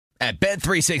At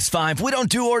Bet365, we don't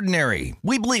do ordinary.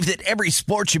 We believe that every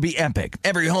sport should be epic.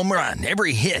 Every home run,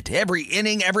 every hit, every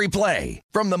inning, every play.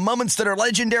 From the moments that are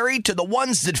legendary to the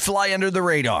ones that fly under the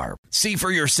radar. See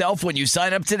for yourself when you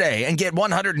sign up today and get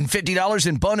 $150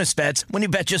 in bonus bets when you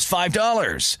bet just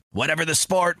 $5. Whatever the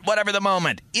sport, whatever the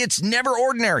moment, it's never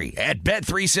ordinary at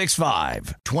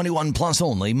Bet365. 21 plus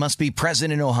only. Must be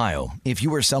present in Ohio. If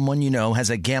you or someone you know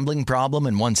has a gambling problem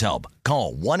and wants help,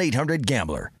 call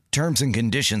 1-800-GAMBLER. Terms and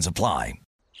conditions apply.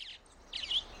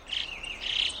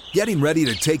 Getting ready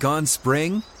to take on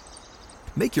spring?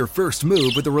 Make your first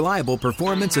move with the reliable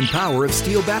performance and power of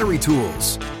Steel battery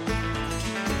tools.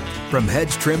 From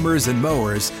hedge trimmers and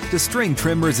mowers to string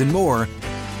trimmers and more,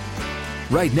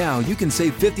 right now you can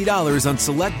save $50 on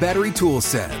select battery tool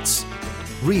sets.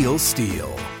 Real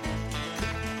Steel.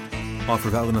 Offer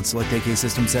valid on select AK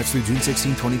system sets through June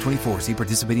 16, 2024. See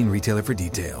participating retailer for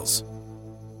details.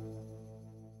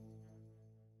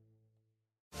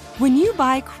 When you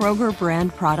buy Kroger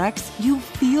brand products, you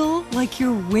feel like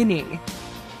you're winning.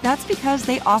 That's because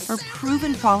they offer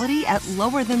proven quality at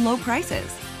lower than low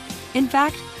prices. In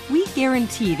fact, we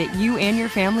guarantee that you and your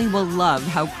family will love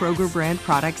how Kroger brand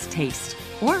products taste,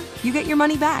 or you get your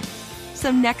money back. So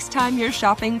next time you're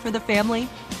shopping for the family,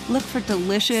 look for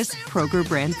delicious Kroger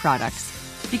brand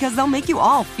products, because they'll make you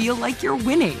all feel like you're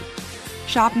winning.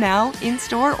 Shop now,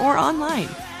 in-store, or online.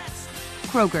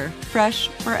 Kroger, fresh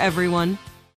for everyone.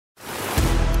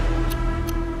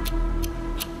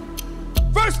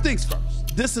 First things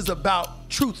first, this is about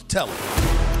truth-telling.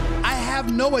 I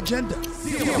have no agenda.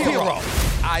 Zero.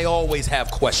 I always have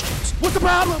questions. What's the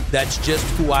problem? That's just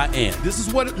who I am. This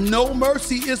is what No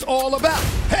Mercy is all about.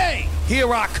 Hey,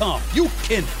 here I come. You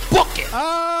can book it.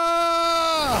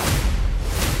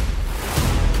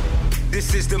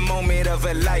 This is the moment of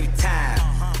a lifetime.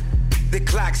 The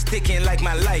clock's ticking like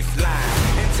my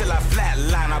lifeline. Until I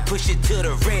flatline, I push it to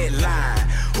the red line.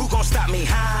 Who gon' stop me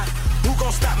high? Who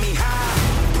gon' stop me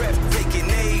high? Breathtaking,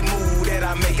 a move that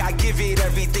I make. I give it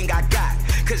everything I got.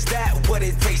 Cause that's what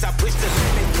it takes. I push the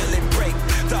limit till it break.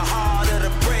 The heart of the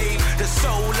brave. The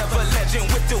soul of a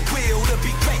legend with the will to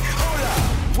be great. Hold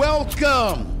up.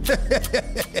 Welcome.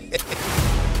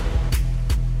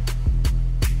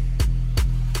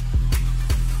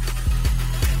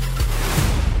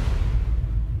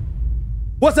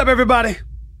 What's up, everybody?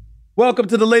 Welcome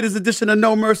to the latest edition of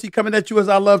No Mercy, coming at you as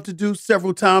I love to do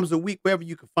several times a week. Wherever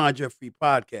you can find your free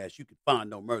podcast, you can find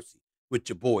No Mercy with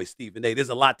your boy, Stephen A. There's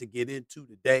a lot to get into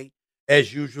today.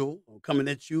 As usual, I'm coming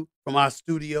at you from our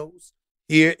studios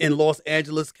here in Los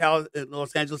Angeles,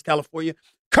 California,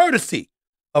 courtesy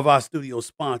of our studio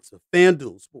sponsor,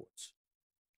 FanDuel Sports.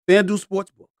 FanDuel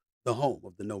Sportsbook, the home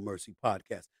of the No Mercy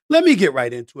podcast. Let me get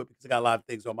right into it because I got a lot of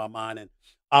things on my mind, and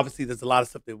obviously, there's a lot of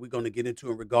stuff that we're going to get into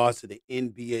in regards to the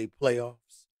NBA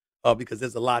playoffs because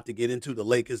there's a lot to get into. The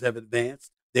Lakers have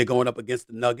advanced. They're going up against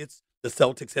the Nuggets. The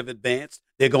Celtics have advanced.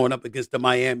 They're going up against the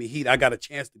Miami Heat. I got a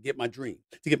chance to get my dream.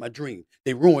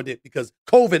 They ruined it because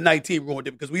COVID-19 ruined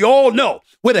it because we all know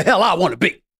where the hell I want to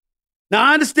be. Now,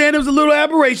 I understand there was a little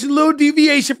aberration, a little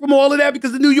deviation from all of that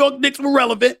because the New York Knicks were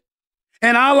relevant.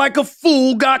 And I, like a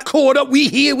fool, got caught up. We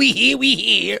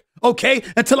here. Okay,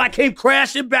 until I came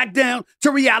crashing back down to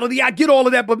reality. I get all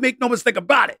of that, but make no mistake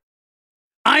about it.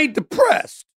 I ain't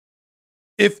depressed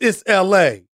if it's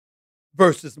L.A.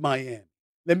 versus Miami.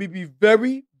 Let me be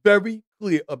very, very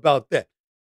clear about that.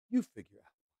 You figure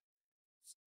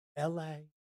out. L.A.,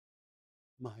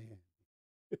 Miami.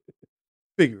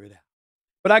 Figure it out.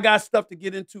 But I got stuff to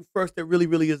get into first that really,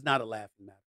 really is not a laughing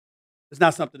matter. It's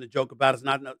not something to joke about. It's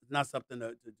not something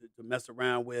to mess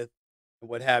around with and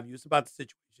what have you. It's about the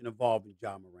situation involving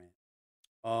Ja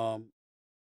Morant.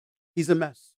 He's a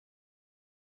mess.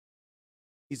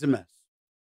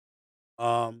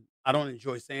 I don't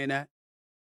enjoy saying that.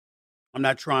 I'm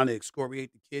not trying to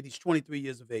excoriate the kid. He's 23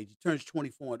 years of age. He turns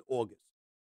 24 in August.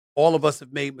 All of us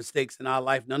have made mistakes in our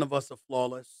life. None of us are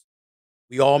flawless.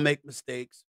 We all make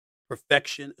mistakes.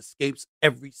 Perfection escapes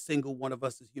every single one of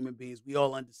us as human beings. We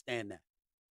all understand that.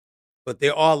 But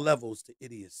there are levels to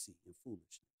idiocy and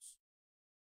foolishness.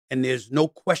 And there's no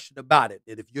question about it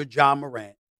that if you're Ja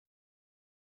Morant,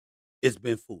 it's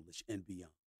been foolish and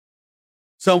beyond.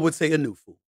 Some would say a new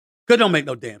fool. Because it don't make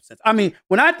no damn sense. I mean,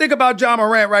 when I think about Ja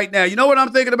Morant right now, you know what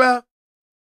I'm thinking about?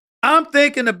 I'm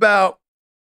thinking about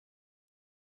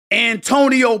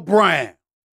Antonio Brown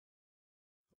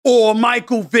or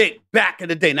Michael Vick back in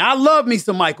the day. Now, I love me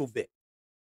some Michael Vick.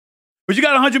 But you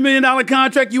got a $100 million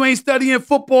contract, you ain't studying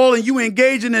football, and you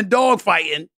engaging in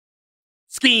dogfighting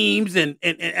schemes and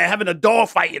having a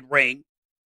dogfighting ring.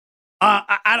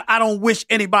 I don't wish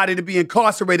anybody to be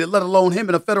incarcerated, let alone him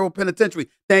in a federal penitentiary.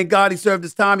 Thank God he served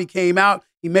his time. He came out.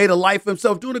 He made a life for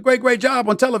himself, doing a great job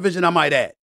on television, I might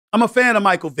add. I'm a fan of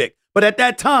Michael Vick. But at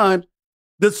that time,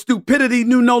 the stupidity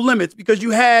knew no limits because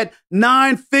you had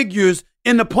 9 figures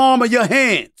in the palm of your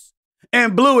hands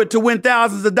and blew it to win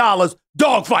thousands of dollars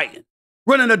dogfighting,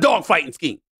 running a dogfighting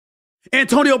scheme.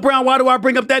 Antonio Brown, why do I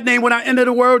bring up that name when I enter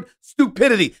the word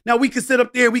stupidity? Now, we could sit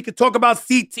up there, we could talk about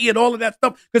CT and all of that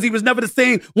stuff because he was never the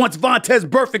same once Vontaze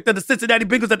Burfict of the Cincinnati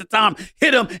Bengals at the time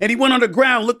hit him and he went on the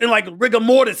ground looking like rigor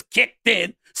mortis kicked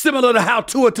in, similar to how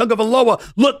Tua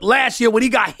Tagovailoa looked last year when he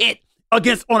got hit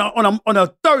against on a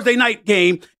Thursday night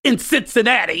game in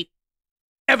Cincinnati.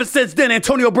 Ever since then,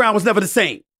 Antonio Brown was never the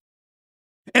same.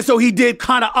 And so he did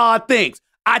kind of odd things.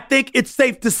 I think it's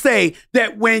safe to say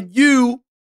that when you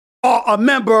are a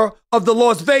member of the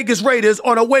Las Vegas Raiders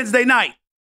on a Wednesday night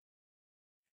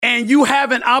and you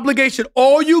have an obligation,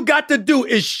 all you got to do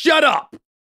is shut up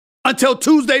until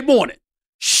Tuesday morning.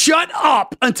 Shut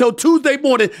up until Tuesday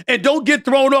morning and don't get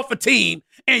thrown off a team,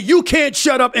 and you can't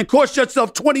shut up and cost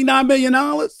yourself $29 million?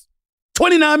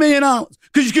 $29 million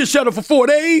because you can shut up for 4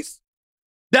 days?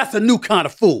 That's a new kind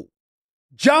of fool.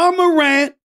 Ja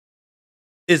Morant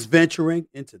is venturing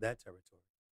into that territory.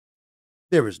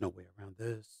 There is no way around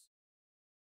this.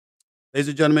 Ladies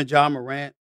and gentlemen, Ja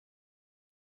Morant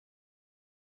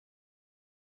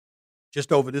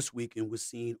just over this weekend was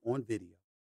seen on video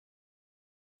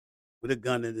with a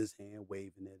gun in his hand,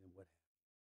 waving it and what have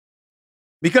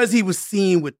you. Because he was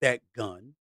seen with that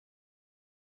gun,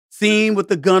 seen with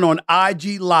the gun on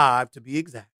IG Live to be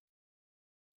exact,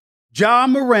 Ja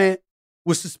Morant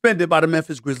was suspended by the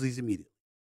Memphis Grizzlies immediately.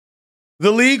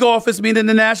 The league office, meaning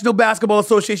the National Basketball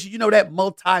Association, you know, that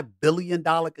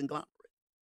multi-billion-dollar conglomerate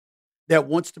that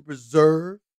wants to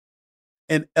preserve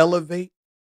and elevate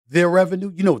their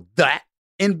revenue, you know, that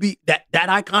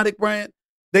iconic brand,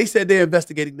 they said they're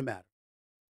investigating the matter.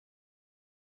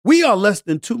 We are less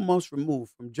than 2 months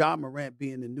removed from Ja Morant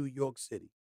being in New York City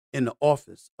in the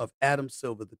office of Adam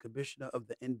Silver, the commissioner of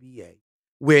the NBA,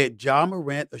 where Ja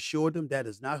Morant assured him that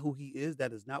is not who he is,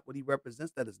 that is not what he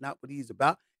represents, that is not what he's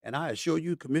about. And I assure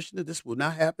you, Commissioner, this will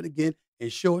not happen again.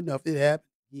 And sure enough, it happened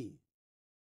again.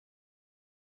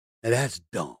 Now that's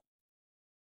dumb.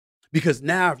 Because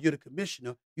now if you're the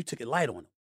commissioner, you took it light on him.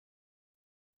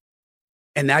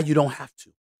 And now you don't have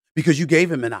to because you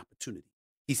gave him an opportunity.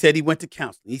 He said he went to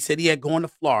counseling. He said he had gone to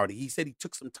Florida. He said he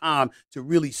took some time to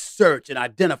really search and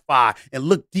identify and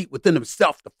look deep within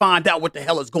himself to find out what the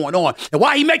hell is going on and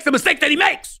why he makes the mistake that he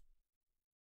makes.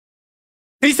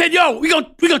 And he said, yo, we're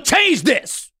gonna change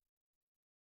this.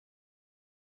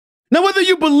 Now, whether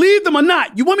you believe them or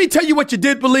not, you want me to tell you what you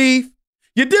did believe?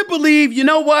 You did believe, you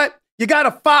know what? You got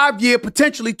a 5-year,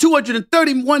 potentially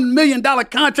 $231 million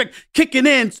contract kicking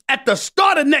in at the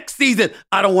start of next season.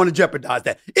 I don't want to jeopardize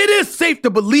that. It is safe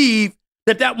to believe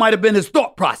that might have been his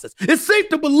thought process. It's safe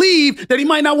to believe that he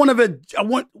might not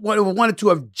wanted to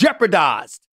have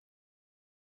jeopardized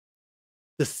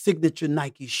the signature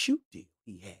Nike shoe deal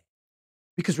he had.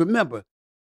 Because remember,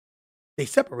 they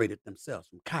separated themselves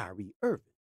from Kyrie Irving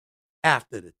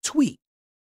after the tweet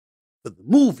for the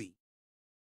movie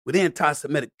with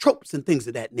anti-Semitic tropes and things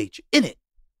of that nature in it.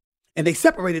 And they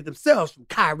separated themselves from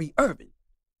Kyrie Irving.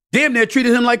 Damn near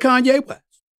treated him like Kanye West.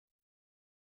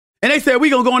 And they said, we're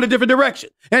going to go in a different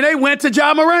direction. And they went to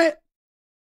Ja Morant.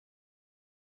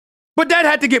 But that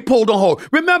had to get pulled on hold.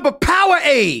 Remember,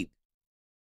 Powerade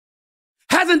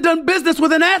hasn't done business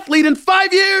with an athlete in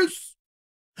 5 years,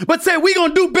 but said, we're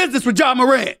going to do business with Ja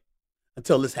Morant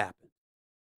until this happened.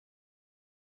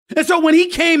 And so when he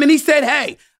came and he said,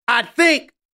 hey, I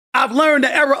think I've learned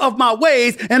the error of my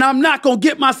ways and I'm not going to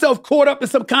get myself caught up in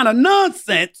some kind of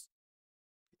nonsense,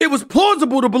 it was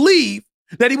plausible to believe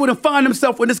that he wouldn't find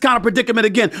himself in this kind of predicament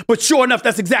again. But sure enough,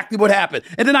 that's exactly what happened.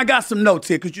 And then I got some notes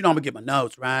here because you know I'm going to get my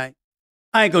notes, right?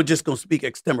 I ain't just going to speak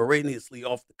extemporaneously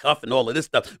off the cuff and all of this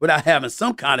stuff without having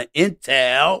some kind of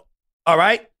intel, all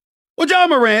right? Well, Ja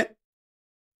Morant,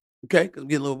 okay, because I'm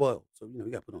getting a little boiled. So, you know,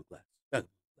 you got to put on glasses.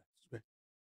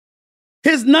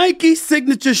 His Nike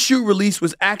signature shoe release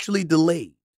was actually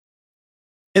delayed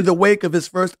in the wake of his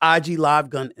first IG Live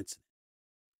gun incident.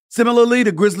 Similarly,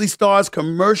 the Grizzly Stars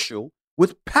commercial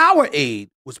with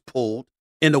Powerade was pulled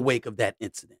in the wake of that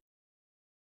incident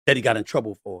that he got in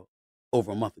trouble for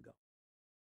over a month ago.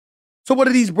 So what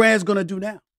are these brands going to do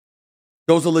now?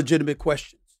 Those are legitimate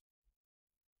questions.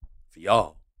 For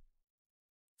y'all.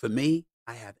 For me,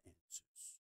 I have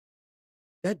answers.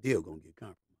 That deal going to get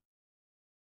compromised.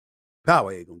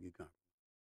 Powerade going to get compromised.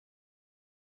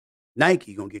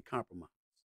 Nike going to get compromised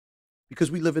because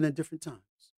we living in different times.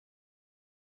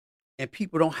 And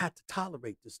people don't have to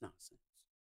tolerate this nonsense.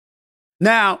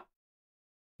 Now,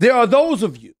 there are those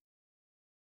of you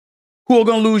who are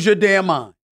going to lose your damn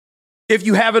mind if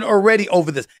you haven't already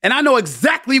over this. And I know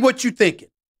exactly what you're thinking.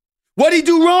 What'd he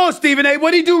do wrong, Stephen A?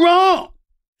 What'd he do wrong?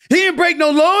 He didn't break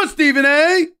no laws, Stephen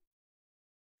A.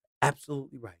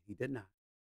 Absolutely right. He did not.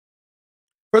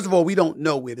 First of all, we don't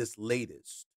know where this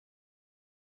latest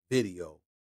video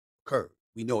occurred.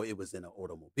 We know it was in an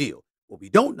automobile. What we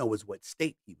don't know is what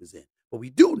state he was in. But we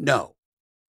do know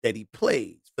that he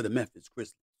plays for the Memphis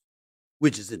Grizzlies,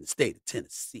 which is in the state of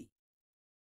Tennessee.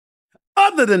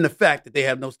 Other than the fact that they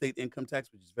have no state income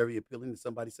tax, which is very appealing to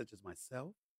somebody such as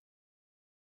myself,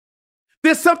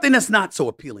 there's something that's not so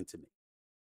appealing to me.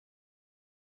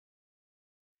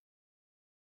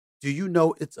 Do you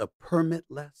know it's a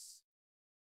permitless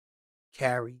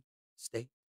carry state?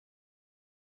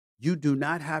 You do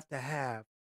not have to have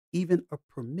even a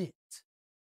permit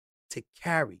to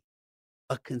carry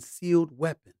a concealed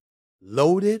weapon,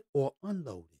 loaded or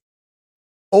unloaded,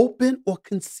 open or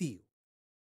concealed.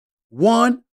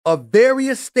 One of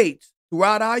various states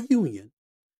throughout our union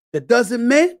that doesn't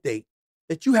mandate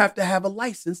that you have to have a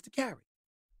license to carry.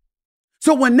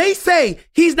 So when they say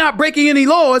he's not breaking any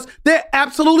laws, they're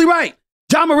absolutely right.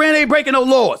 John Morant ain't breaking no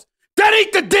laws. That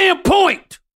ain't the damn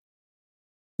point.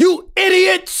 You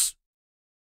idiots.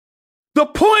 The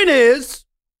point is,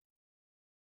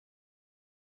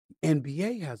 the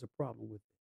NBA has a problem with it.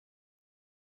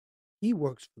 He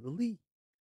works for the league.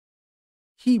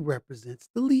 He represents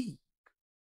the league.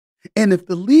 And if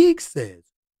the league says,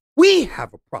 we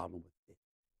have a problem with it,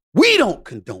 we don't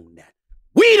condone that.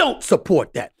 We don't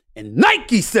support that. And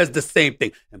Nike says the same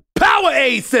thing. And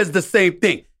Powerade says the same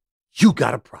thing. You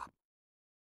got a problem.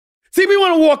 See, we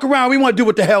want to walk around. We want to do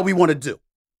what the hell we want to do.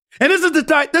 And this is the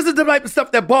type of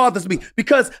stuff that bothers me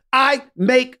because I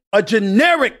make a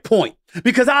generic point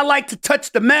because I like to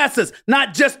touch the masses,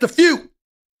 not just the few.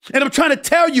 And I'm trying to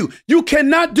tell you, you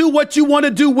cannot do what you want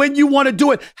to do when you want to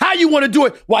do it, how you want to do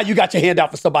it, while you got your hand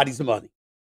out for somebody's money.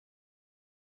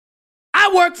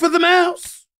 I work for the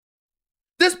mouse.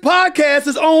 This podcast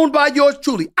is owned by yours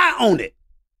truly. I own it.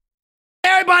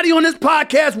 Everybody on this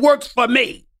podcast works for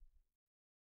me.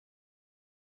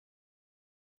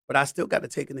 But I still got to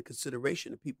take into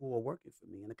consideration the people who are working for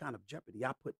me and the kind of jeopardy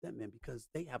I put them in because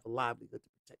they have a livelihood to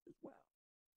protect as well.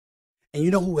 And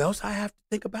you know who else I have to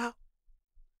think about?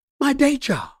 My day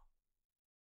job.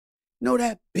 You know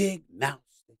that big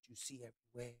mouse that you see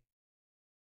everywhere?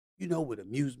 You know, with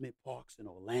amusement parks in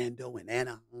Orlando and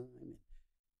Anaheim and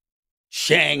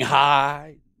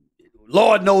Shanghai,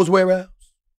 Lord knows where else.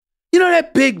 You know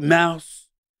that big mouse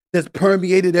that's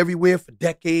permeated everywhere for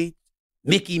decades?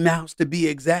 Mickey Mouse, to be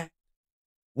exact.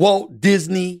 Walt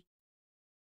Disney.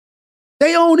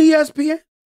 They own ESPN.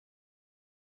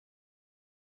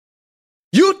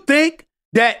 You think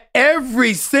that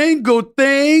every single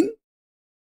thing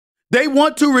they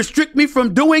want to restrict me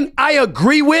from doing, I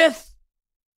agree with?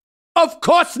 Of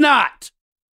course not.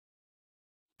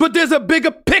 But there's a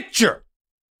bigger picture.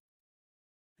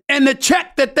 And the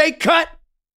check that they cut,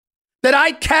 that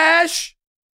I cash,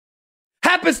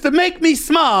 happens to make me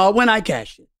smile when I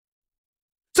cash it.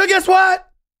 So guess what?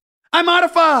 I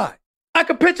modify. I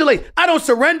capitulate. I don't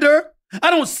surrender. I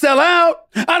don't sell out.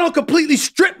 I don't completely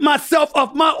strip myself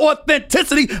of my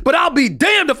authenticity, but I'll be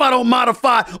damned if I don't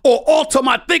modify or alter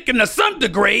my thinking to some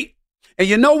degree. And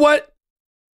you know what?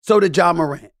 So did John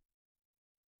Morant.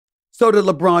 So did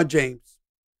LeBron James.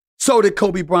 So did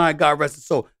Kobe Bryant, God rest his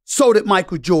soul. So did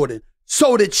Michael Jordan.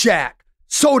 So did Shaq.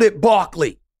 So did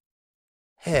Barkley.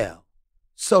 Hell.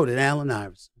 So did Allen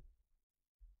Iverson.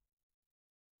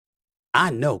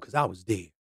 I know because I was there.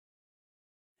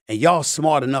 And y'all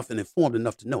smart enough and informed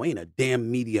enough to know ain't a damn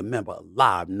media member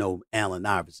alive know Allen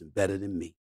Iverson better than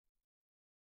me.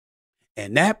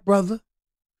 And that brother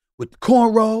with the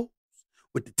cornrows,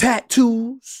 with the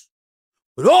tattoos,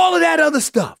 with all of that other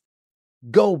stuff,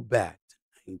 go back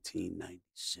to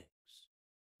 1996,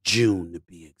 June to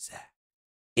be exact,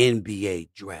 NBA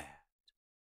draft.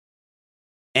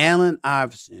 Allen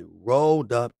Iverson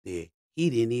rolled up there. He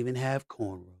didn't even have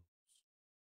cornrows.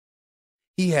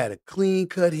 He had a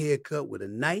clean-cut haircut with a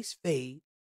nice fade,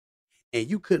 and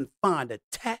you couldn't find a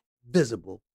tat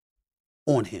visible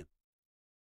on him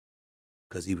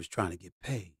because he was trying to get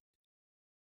paid.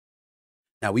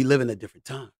 Now, we live in a different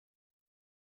time.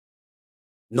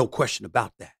 No question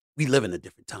about that. We live in a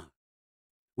different time.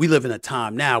 We live in a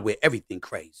time now where everything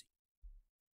crazy.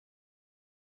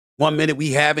 One minute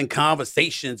we having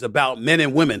conversations about men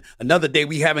and women. Another day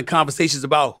we having conversations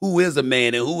about who is a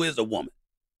man and who is a woman.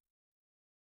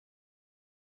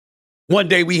 One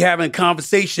day we having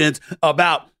conversations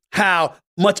about how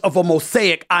much of a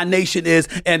mosaic our nation is.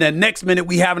 And the next minute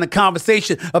we having a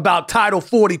conversation about Title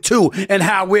 42 and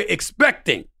how we're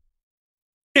expecting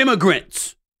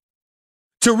immigrants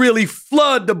to really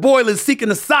flood the boilers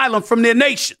seeking asylum from their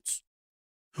nations.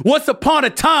 Once upon a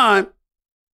time,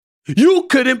 you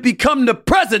couldn't become the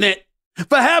president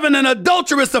for having an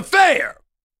adulterous affair.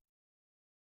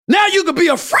 Now you could be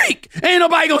a freak. Ain't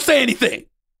nobody gonna say anything.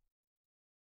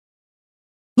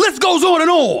 List goes on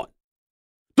and on.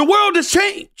 The world has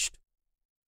changed.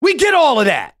 We get all of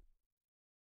that.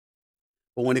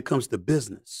 But when it comes to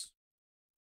business,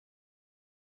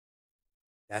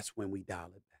 that's when we dial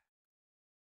it back.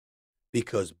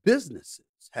 Because businesses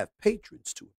have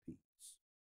patrons to appease.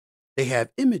 They have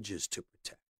images to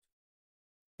protect.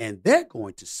 And they're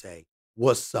going to say,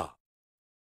 what's up?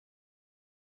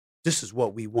 This is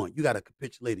what we want. You got to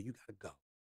capitulate or you got to go.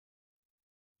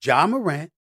 Ja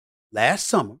Morant, last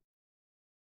summer,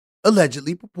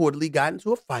 allegedly, purportedly got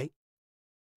into a fight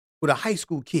with a high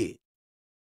school kid.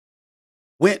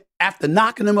 Went after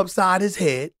knocking him upside his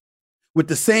head with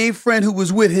the same friend who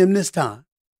was with him this time.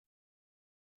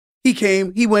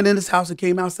 He went in his house and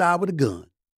came outside with a gun.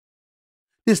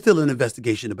 There's still an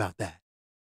investigation about that.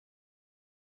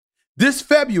 This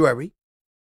February,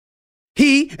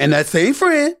 he and that same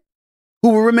friend, who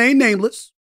will remain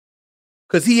nameless,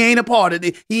 because he ain't a part of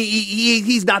it.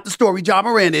 He's not the story Ja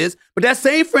Morant is. But that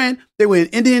same friend, they were in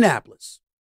Indianapolis.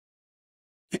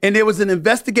 And there was an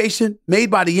investigation made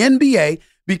by the NBA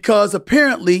because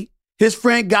apparently his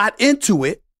friend got into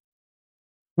it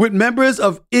with members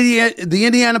of the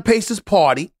Indiana Pacers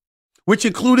party, which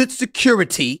included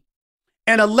security,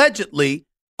 and allegedly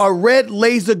a red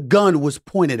laser gun was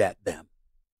pointed at them.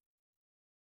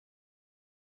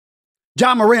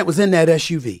 Ja Morant was in that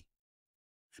SUV.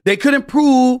 They couldn't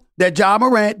prove that Ja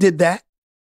Morant did that,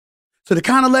 so they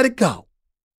kind of let it go.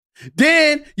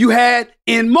 Then you had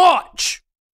in March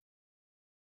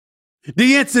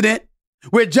the incident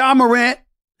where Ja Morant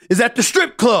is at the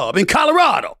strip club in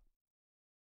Colorado.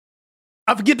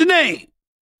 I forget the name.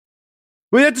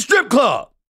 We're at the strip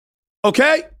club,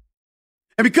 okay?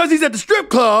 And because he's at the strip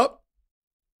club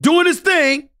doing his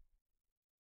thing,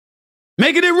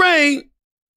 making it rain,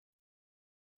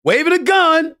 waving a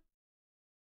gun,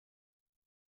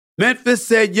 Memphis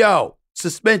said, yo,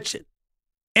 suspension.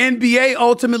 NBA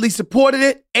ultimately supported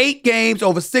it. 8 games,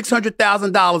 over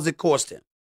 $600,000 it cost him.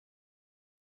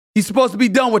 He's supposed to be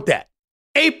done with that.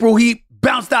 April, he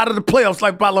bounced out of the playoffs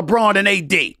like by LeBron and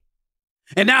AD.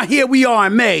 And now here we are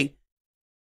in May.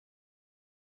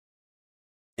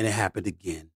 And it happened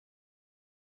again.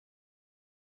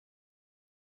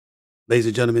 Ladies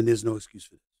and gentlemen, there's no excuse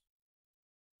for this.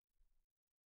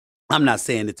 I'm not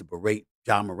saying it to berate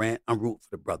Ja Morant. I'm rooting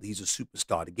for the brother. He's a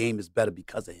superstar. The game is better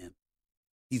because of him.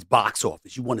 He's box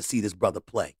office. You want to see this brother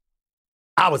play.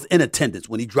 I was in attendance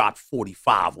when he dropped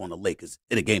 45 on the Lakers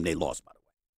in a game they lost, by the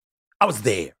way. I was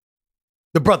there.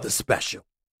 The brother's special.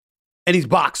 And he's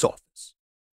box office.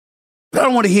 But I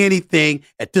don't want to hear anything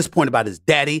at this point about his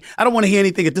daddy. I don't want to hear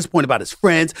anything at this point about his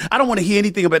friends. I don't want to hear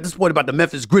anything at this point about the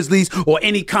Memphis Grizzlies or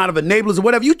any kind of enablers or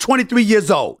whatever. You're 23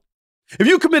 years old. If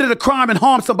you committed a crime and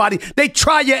harmed somebody, they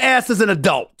try your ass as an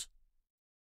adult.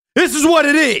 This is what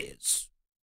it is.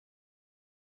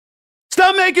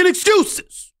 Stop making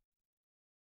excuses.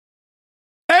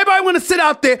 Everybody want to sit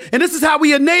out there, and this is how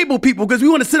we enable people, because we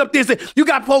want to sit up there and say, you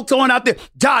got folks on out there,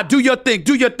 Ja, do your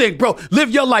thing, bro.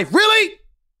 Live your life. Really?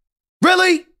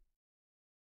 Really?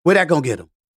 Where that going to get them?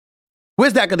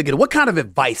 Where's that going to get them? What kind of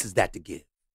advice is that to give?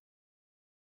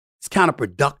 It's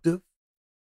counterproductive.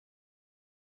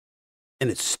 And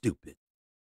it's stupid.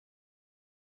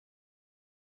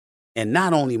 And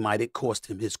not only might it cost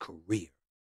him his career,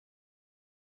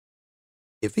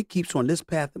 if he keeps on this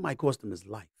path, it might cost him his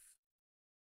life.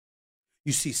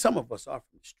 You see, some of us are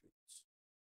from the streets.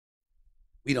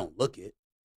 We don't look it.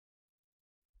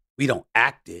 We don't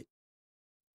act it.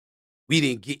 We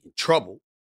didn't get in trouble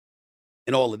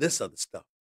and all of this other stuff.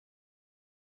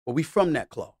 But we from that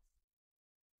cloth.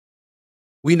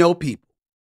 We know people.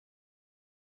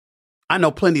 I know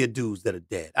plenty of dudes that are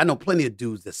dead. I know plenty of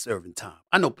dudes that's serving time.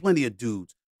 I know plenty of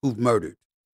dudes who've murdered,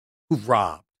 who've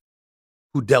robbed,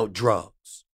 who dealt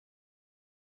drugs.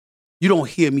 You don't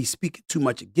hear me speaking too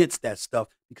much against that stuff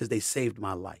because they saved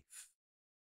my life.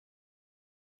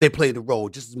 They played a role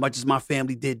just as much as my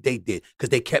family did, they did, because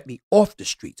they kept me off the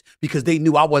streets, because they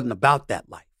knew I wasn't about that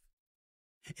life.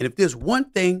 And if there's one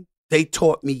thing they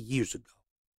taught me years ago,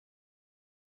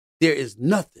 there is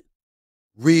nothing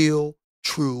real,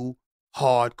 true,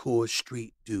 hardcore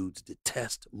street dudes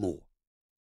detest more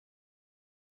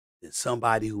than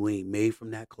somebody who ain't made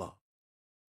from that cloth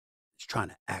is trying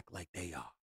to act like they are.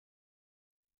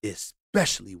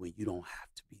 especially when you don't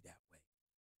have to be that way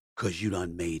because you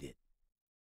done made it.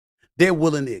 They're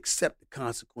willing to accept the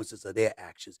consequences of their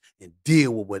actions and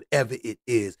deal with whatever it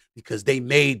is because they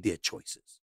made their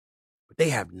choices. But they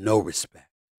have no respect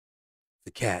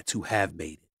for cats who have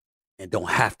made it and don't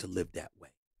have to live that way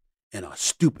and are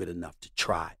stupid enough to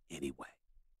try anyway.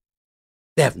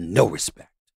 They have no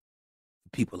respect for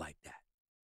people like that.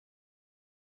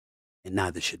 And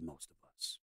neither should most of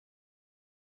us.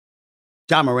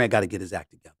 Ja Morant got to get his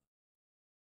act together.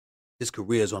 His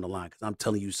career is on the line because I'm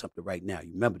telling you something right now.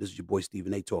 You remember, this is your boy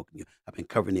Stephen A. talking to you. I've been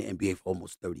covering the NBA for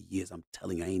almost 30 years. I'm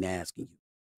telling you, I ain't asking you.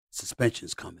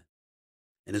 Suspension's coming,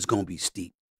 and it's going to be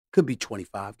steep. Could be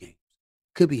 25 games.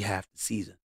 Could be half the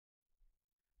season.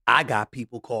 I got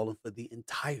people calling for the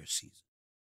entire season.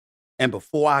 And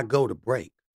before I go to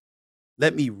break,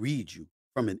 let me read you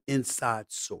from an inside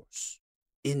source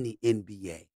in the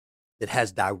NBA that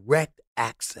has direct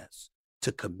access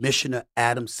to Commissioner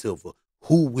Adam Silver,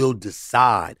 who will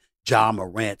decide Ja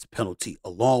Morant's penalty,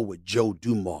 along with Joe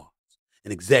Dumars,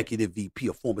 an executive VP,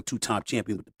 a former two-time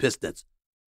champion with the Pistons.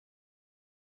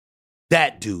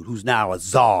 That dude, who's now a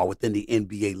czar within the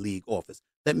NBA league office.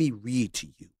 Let me read to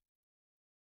you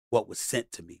what was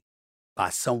sent to me by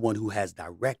someone who has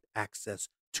direct access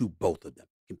to both of them.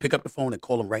 You can pick up the phone and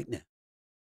call him right now.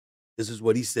 This is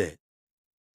what he said.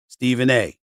 Stephen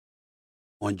A.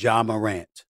 on Ja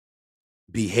Morant.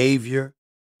 Behavior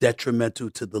detrimental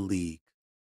to the league.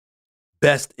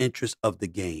 Best interest of the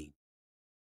game.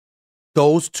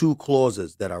 Those two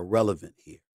clauses that are relevant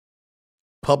here.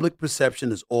 Public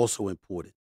perception is also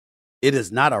important. It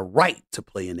is not a right to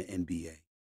play in the NBA.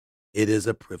 It is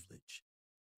a privilege.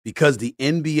 Because the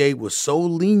NBA was so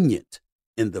lenient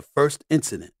in the first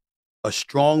incident, a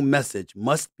strong message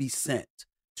must be sent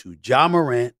to Ja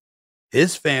Morant,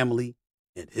 his family,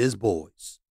 and his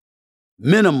boys.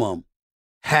 Minimum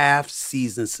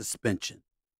half-season suspension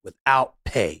without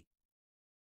pay.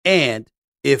 And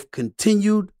if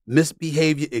continued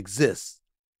misbehavior exists,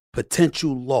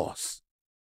 potential loss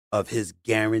of his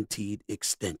guaranteed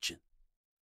extension.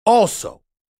 Also,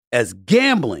 as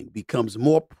gambling becomes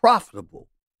more profitable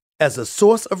as a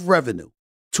source of revenue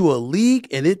to a league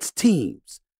and its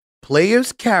teams,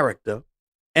 players' character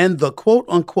and the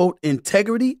quote-unquote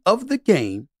integrity of the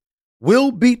game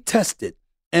will be tested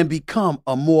and become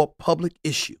a more public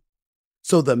issue.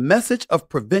 So the message of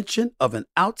prevention of an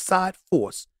outside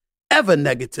force ever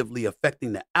negatively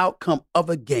affecting the outcome of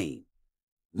a game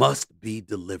must be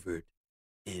delivered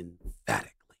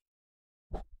emphatically.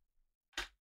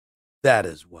 That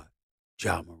is what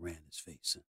Ja Morant is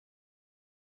facing.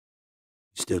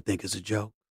 You still think it's a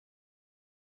joke?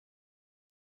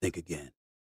 Think again.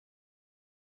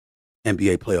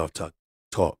 NBA playoff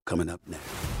talk coming up next.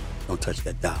 Don't touch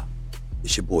that dial.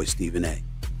 It's your boy Stephen A.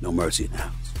 No Mercy in the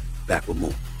house. Back with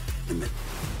more in a minute.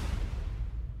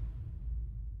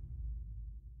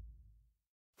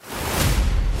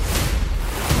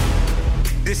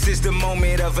 This is the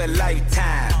moment of a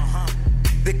lifetime.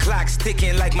 The clock's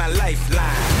ticking like my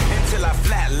lifeline. Until I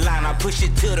flatline, I push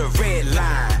it to the red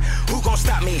line. Who gon'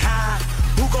 stop me high?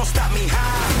 Who gon' stop me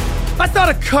high? I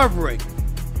started covering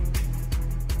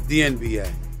the NBA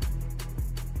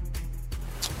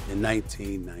in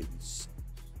 1996.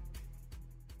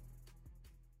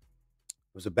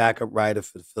 I was a backup writer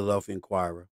for the Philadelphia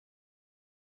Inquirer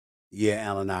the year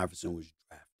Allen Iverson was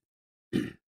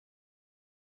drafted.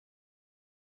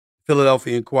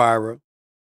 Philadelphia Inquirer,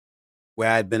 where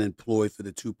I had been employed for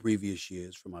the 2 previous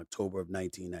years from October of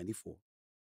 1994.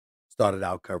 Started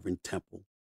out covering Temple,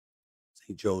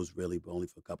 St. Joe's really, but only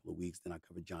for a couple of weeks. Then I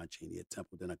covered John Chaney at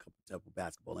Temple. Then I covered Temple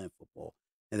basketball and football.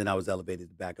 And then I was elevated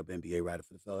to backup NBA writer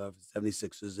for the Philadelphia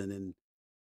 76ers. And then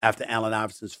after Allen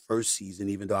Iverson's first season,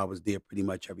 even though I was there pretty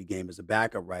much every game as a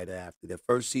backup writer, after their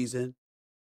first season,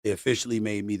 they officially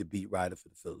made me the beat writer for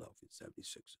the Philadelphia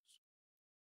 76ers.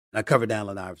 And I covered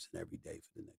Allen Iverson every day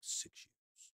for the next 6 years.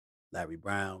 Larry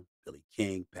Brown, Billy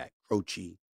King, Pat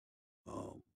Croce,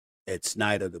 Ed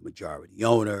Snyder, the majority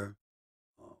owner,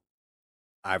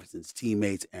 Iverson's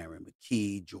teammates, Aaron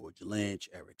McKee, George Lynch,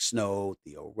 Eric Snow,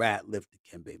 Theo Ratliff,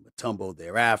 Dikembe Mutombo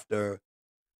thereafter,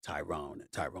 Tyrone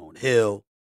Hill.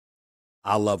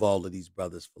 I love all of these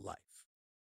brothers for life.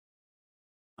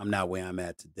 I'm not where I'm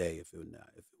at today if it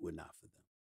were not for them.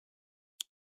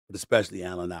 But especially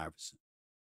Allen Iverson,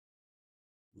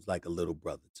 who's like a little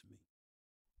brother to me.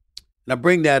 And I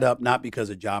bring that up not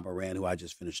because of Ja Morant, who I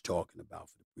just finished talking about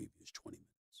for the previous 20 minutes.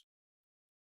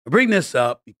 I bring this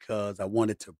up because I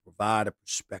wanted to provide a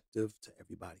perspective to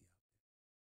everybody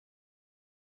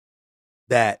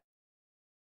that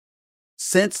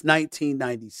since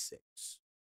 1996,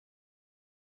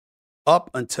 up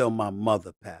until my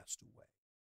mother passed away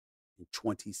in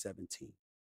 2017,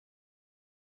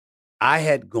 I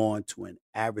had gone to an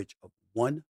average of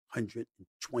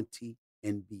 120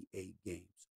 NBA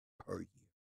games per year.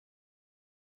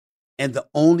 And the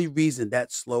only reason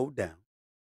that slowed down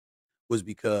was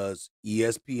because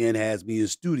ESPN has me in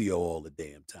studio all the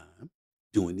damn time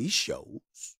doing these shows.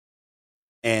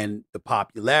 And the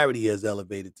popularity has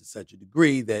elevated to such a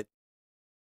degree that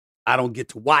I don't get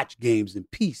to watch games in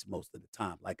peace most of the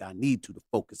time like I need to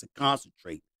focus and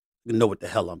concentrate and know what the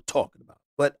hell I'm talking about.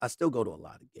 But I still go to a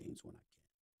lot of games when I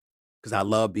can because I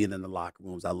love being in the locker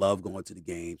rooms. I love going to the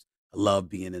games. I love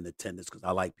being in attendance because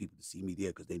I like people to see me there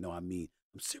because they know I'm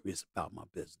serious about my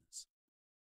business.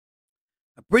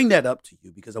 I bring that up to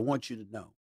you because I want you to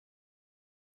know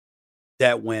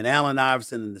that when Allen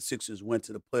Iverson and the Sixers went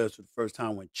to the playoffs for the first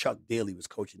time, when Chuck Daly was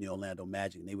coaching the Orlando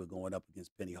Magic and they were going up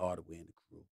against Penny Hardaway and the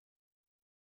crew,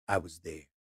 I was there.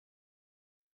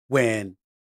 When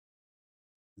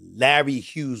Larry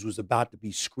Hughes was about to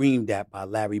be screamed at by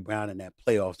Larry Brown in that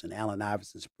playoffs and Allen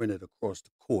Iverson sprinted across the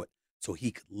court so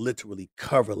he could literally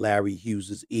cover Larry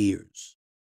Hughes' ears.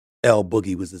 L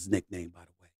Boogie was his nickname, by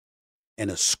the way,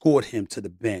 and escort him to the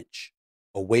bench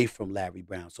away from Larry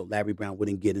Brown so Larry Brown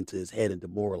wouldn't get into his head and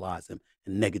demoralize him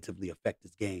and negatively affect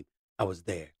his game. I was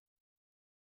there.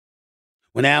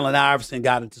 When Allen Iverson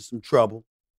got into some trouble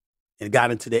and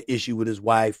got into that issue with his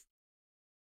wife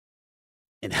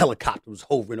and helicopter was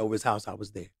hovering over his house, I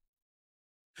was there.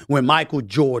 When Michael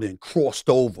Jordan crossed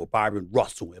over Byron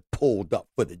Russell and pulled up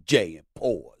for the J and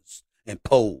paused and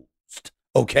posed,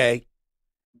 okay?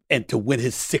 And to win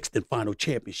his sixth and final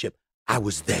championship, I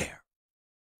was there.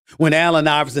 When Allen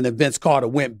Iverson and Vince Carter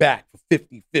went back for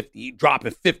 50-50,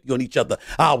 dropping 50 on each other,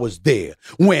 I was there.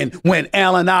 When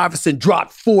Allen Iverson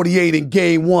dropped 48 in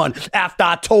game one after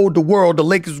I told the world the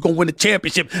Lakers was going to win the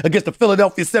championship against the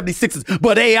Philadelphia 76ers,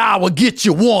 but AI will get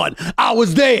you one, I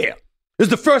was there. It was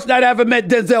the first night I ever met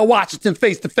Denzel Washington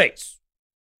face to face.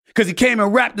 Because he came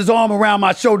and wrapped his arm around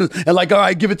my shoulders and like, all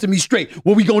right, give it to me straight.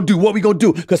 What we going to do? What we going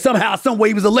to do? Because somehow, some way,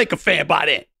 he was a Laker fan by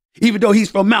then, even though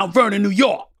he's from Mount Vernon, New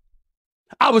York.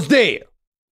 I was there.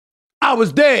 I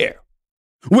was there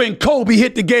when Kobe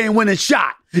hit the game-winning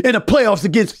shot in the playoffs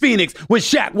against Phoenix when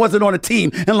Shaq wasn't on the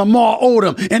team and Lamar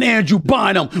Odom and Andrew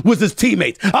Bynum was his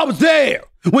teammates. I was there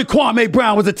when Kwame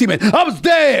Brown was a teammate. I was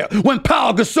there when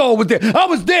Pau Gasol was there. I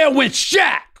was there when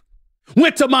Shaq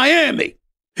went to Miami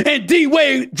and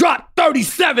D-Wade dropped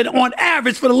 37 on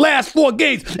average for the last 4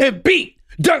 games and beat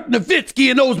Dirk Nowitzki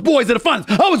and those boys in the finals.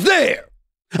 I was there.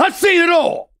 I've seen it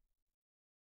all.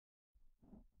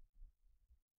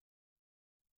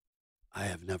 I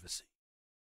have never seen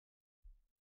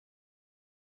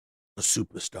a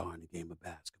superstar in a game of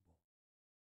basketball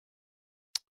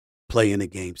play in a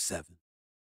game 7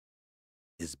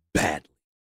 as badly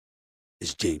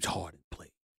as James Harden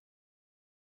played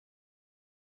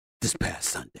this past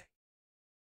Sunday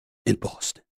in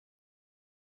Boston.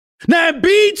 Now,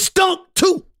 Embiid stunk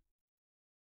too.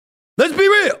 Let's be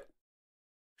real.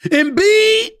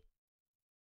 Embiid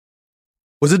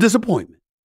was a disappointment.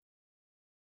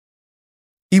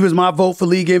 He was my vote for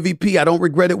league MVP. I don't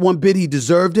regret it one bit. He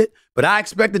deserved it. But I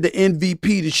expected the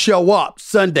MVP to show up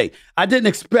Sunday. I didn't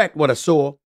expect what I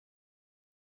saw.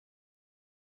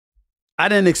 I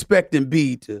didn't expect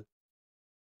Embiid to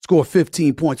score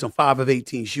 15 points on 5 of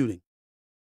 18 shooting.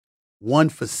 1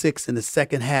 for 6 in the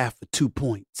second half for 2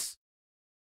 points.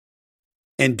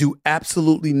 And do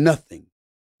absolutely nothing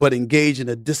but engage in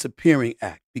a disappearing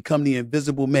act, become the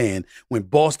invisible man when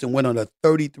Boston went on a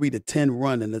 33-10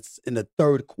 run in the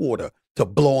third quarter to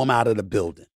blow him out of the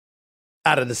building,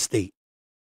 out of the state.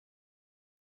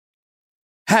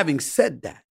 Having said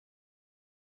that,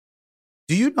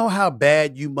 do you know how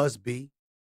bad you must be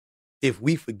if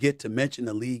we forget to mention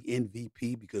the league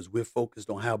MVP because we're focused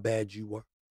on how bad you were?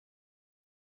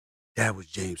 That was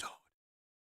James Harden.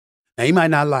 Now, he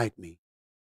might not like me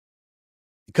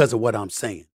because of what I'm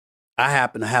saying. I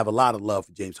happen to have a lot of love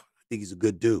for James Harden. I think he's a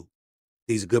good dude.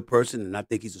 He's a good person, and I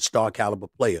think he's a star caliber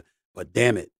player. But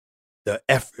damn it, the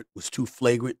effort was too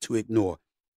flagrant to ignore.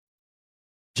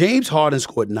 James Harden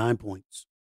scored 9 points.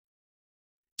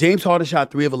 James Harden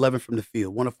shot 3 of 11 from the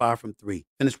field, 1 of 5 from 3,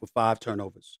 finished with 5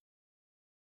 turnovers.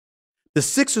 The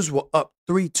Sixers were up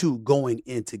 3-2 going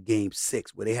into Game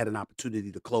 6, where they had an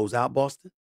opportunity to close out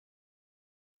Boston.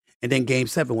 And then Game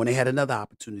 7, when they had another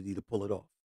opportunity to pull it off.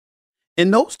 In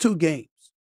those 2 games,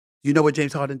 do you know what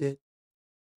James Harden did?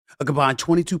 A combined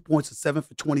 22 points and 7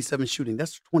 for 27 shooting.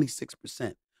 That's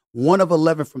 26%. 1 of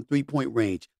 11 from three-point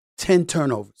range. 10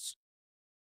 turnovers.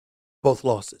 Both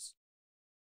losses.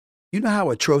 You know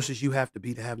how atrocious you have to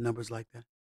be to have numbers like that?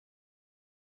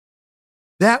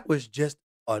 That was just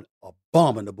an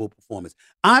abominable performance.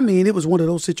 I mean, it was one of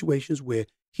those situations where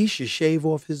he should shave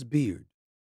off his beard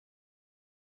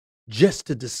just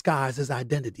to disguise his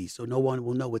identity so no one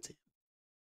will know it's him.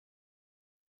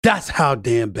 That's how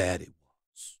damn bad it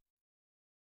was.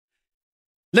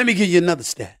 Let me give you another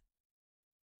stat.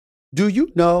 Do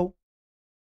you know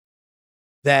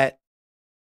that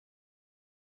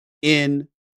in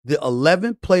the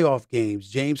 11 playoff games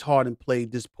James Harden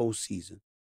played this postseason,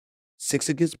 6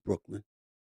 against Brooklyn,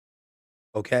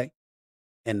 okay,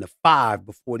 and the 5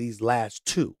 before these last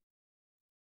 2,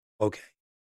 okay,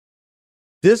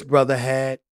 this brother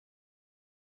had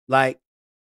like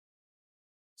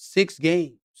 6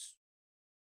 games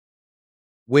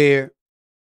where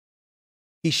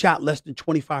he shot less than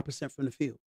 25% from the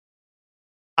field.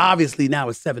 Obviously, now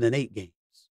it's 7 and 8 games.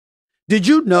 Did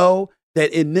you know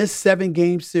that in this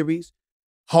 7-game series,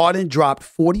 Harden dropped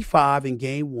 45 in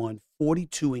game 1,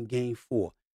 42 in game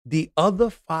 4. The other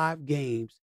 5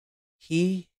 games,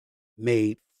 he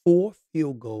made 4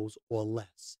 field goals or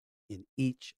less in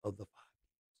each of the 5 games.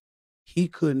 He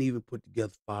couldn't even put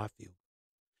together 5 field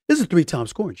goals. This is a 3-time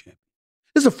scoring champion.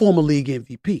 This is a former league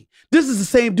MVP. This is the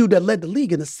same dude that led the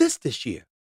league in assists this year,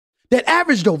 that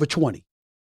averaged over 20.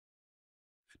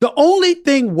 The only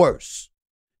thing worse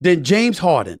than James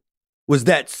Harden was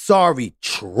that sorry,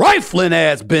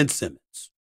 trifling-ass Ben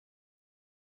Simmons.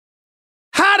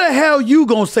 How the hell you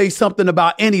gonna say something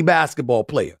about any basketball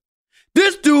player?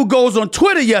 This dude goes on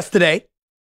Twitter yesterday,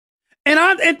 and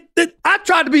I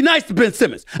tried to be nice to Ben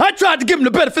Simmons. I tried to give him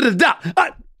the benefit of the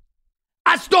doubt.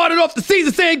 I started off the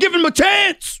season saying give him a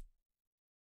chance.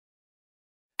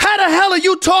 How the hell are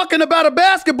you talking about a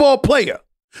basketball player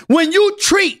when you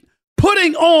treat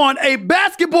putting on a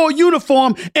basketball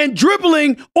uniform and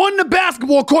dribbling on the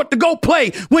basketball court to go play,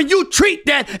 when you treat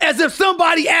that as if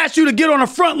somebody asked you to get on the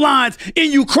front lines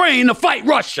in Ukraine to fight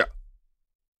Russia?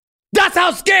 That's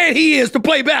how scared he is to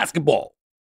play basketball.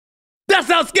 That's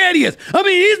how scared he is. I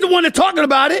mean, he's the one that's talking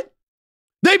about it.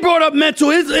 They brought up mental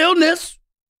illness.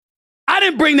 I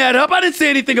didn't bring that up. I didn't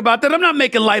say anything about that. I'm not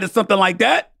making light of something like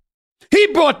that. He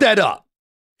brought that up.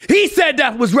 He said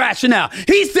that was rationale.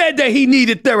 He said that he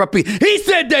needed therapy. He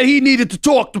said that he needed to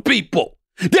talk to people.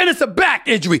 Then it's a back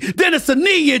injury. Then it's a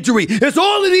knee injury. It's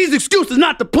all of these excuses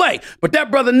not to play. But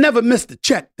that brother never missed a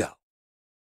check, though.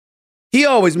 He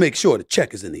always makes sure the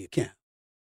check is in the account.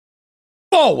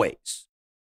 Always.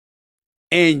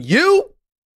 And you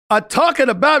are talking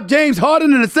about James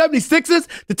Harden and the 76ers,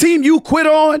 the team you quit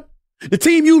on, the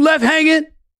team you left hanging,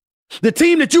 the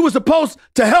team that you were supposed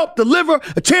to help deliver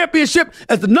a championship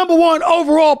as the number 1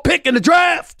 overall pick in the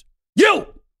draft. You,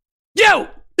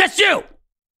 that's you.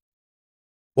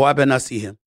 Boy, I better not see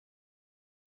him.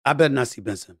 I better not see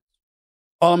Ben Simmons.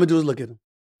 All I'm going to do is look at him.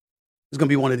 It's going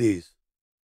to be one of these.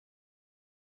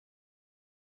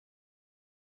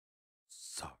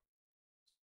 Sorry.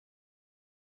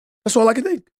 That's all I can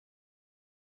think.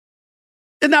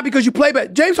 It's not because you play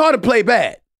bad. James Harden played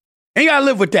bad. And you got to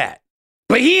live with that.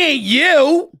 But he ain't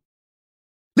you.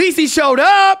 At least he showed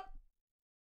up.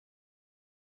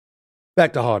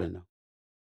 Back to Harden, though.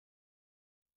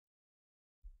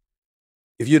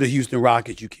 If you're the Houston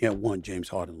Rockets, you can't want James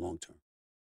Harden long term.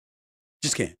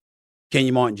 Just can't.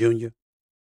 Kenyon Martin Jr.,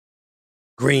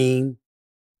 Green,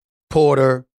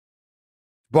 Porter,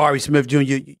 Barry Smith Jr.,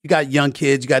 you got young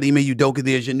kids. You got Ime Udoka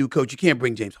there as your new coach. You can't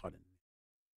bring James Harden.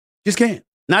 Just can't.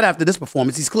 Not after this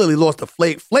performance. He's clearly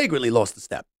flagrantly lost a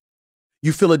step.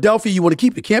 You Philadelphia, you want to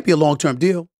keep it. Can't be a long-term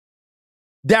deal.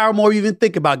 Daryl Morey even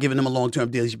think about giving him a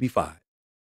long-term deal. He should be fired.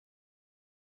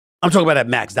 I'm talking about that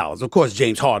max dollars. Of course,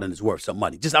 James Harden is worth some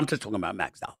money. I'm just talking about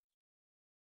max dollars.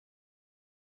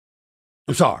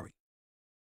 I'm sorry.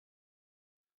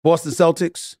 Boston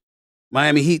Celtics,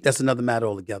 Miami Heat, that's another matter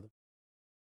altogether.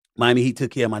 Miami Heat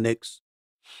took care of my Knicks.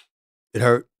 It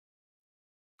hurt.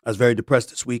 I was very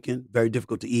depressed this weekend. Very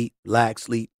difficult to eat, relax,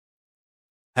 sleep.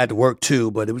 Had to work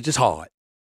too, but it was just hard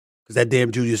because that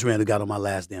damn Julius Randle got on my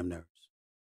last damn nerves.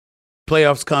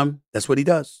 Playoffs come, that's what he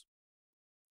does.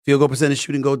 Field goal percentage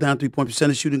shooting go down, 3-point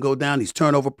percentage shooting go down. He's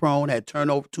turnover prone, had 10,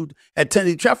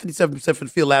 he shot 57% from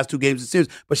the field last 2 games of the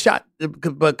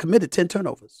series, but committed 10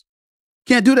 turnovers.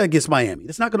 Can't do that against Miami.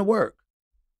 That's not going to work.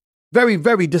 Very,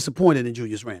 very disappointed in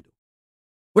Julius Randle.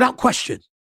 Without question.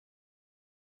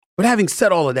 But having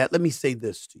said all of that, let me say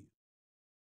this to you.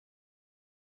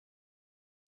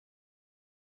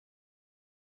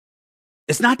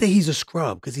 It's not that he's a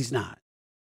scrub, because he's not.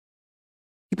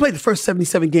 He played the first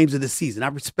 77 games of this season. I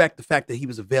respect the fact that he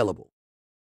was available.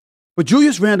 But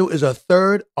Julius Randle is a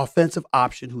third offensive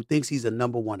option who thinks he's a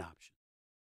number 1 option.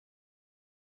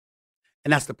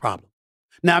 And that's the problem.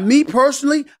 Now, me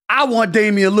personally, I want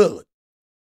Damian Lillard.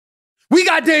 We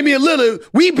got Damian Lillard.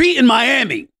 We beating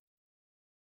Miami.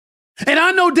 And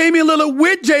I know Damian Lillard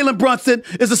with Jalen Brunson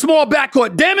is a small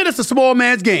backcourt. Damn it, it's a small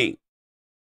man's game.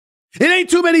 It ain't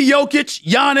too many Jokic,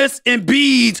 Giannis, and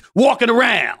Embiids walking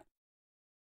around.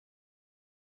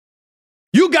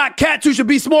 You got cats who should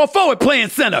be small forward playing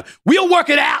center. We'll work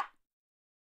it out.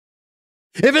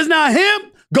 If it's not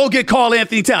him, go get Karl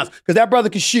Anthony Towns, because that brother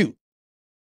can shoot.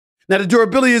 Now, the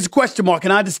durability is a question mark,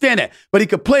 and I understand that. But he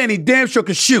could play, and he damn sure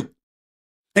can shoot.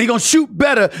 And he's going to shoot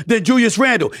better than Julius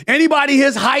Randle. Anybody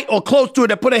his height or close to it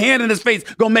that put a hand in his face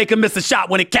going to make him miss a shot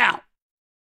when it counts.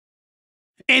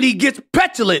 And he gets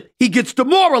petulant. He gets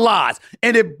demoralized.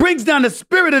 And it brings down the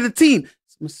spirit of the team.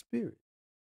 It's my spirit.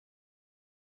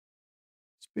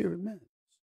 Spirit matters.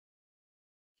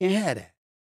 Can't have that.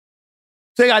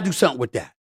 So they got to do something with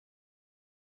that.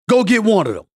 Go get one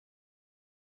of them.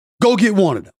 Go get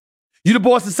one of them. You the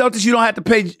Boston Celtics, you don't have to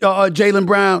pay Jaylen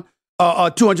Brown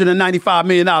 $295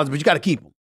 million, but you got to keep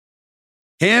him.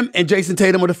 Him and Jason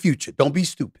Tatum are the future. Don't be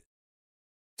stupid.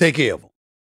 Take care of them.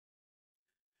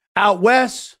 Out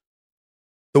west,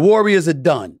 the Warriors are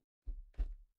done.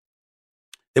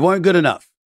 They weren't good enough.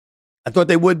 I thought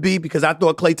they would be because I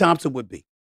thought Klay Thompson would be.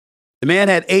 The man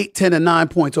had 8, 10, and 9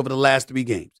 points over the last 3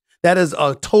 games. That is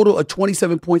a total of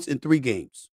 27 points in 3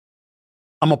 games.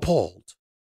 I'm appalled,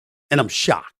 and I'm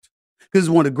shocked. Because he's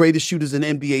one of the greatest shooters in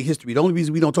NBA history. The only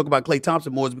reason we don't talk about Klay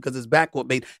Thompson more is because his backcourt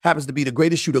mate happens to be the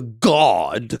greatest shooter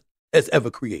God has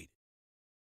ever created.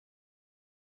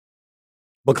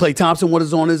 But Klay Thompson, what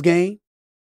is on his game?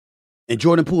 And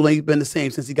Jordan Poole ain't been the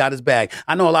same since he got his bag.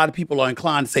 I know a lot of people are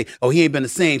inclined to say, oh, he ain't been the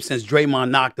same since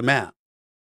Draymond knocked him out.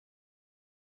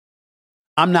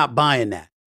 I'm not buying that.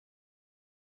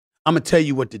 I'm going to tell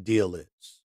you what the deal is.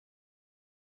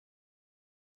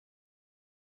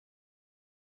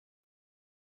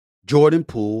 Jordan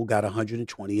Poole got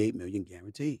 $128 million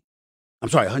guaranteed. I'm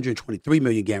sorry, $123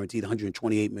 million guaranteed,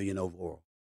 $128 million overall.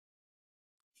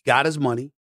 He got his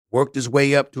money, worked his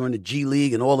way up during the G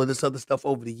League and all of this other stuff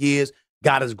over the years,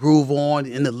 got his groove on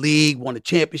in the league, won the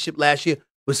championship last year,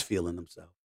 was feeling himself.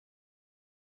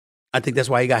 I think that's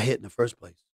why he got hit in the first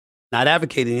place. Not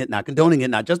advocating it, not condoning it,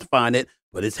 not justifying it,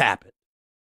 but it's happened.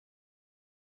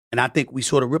 And I think we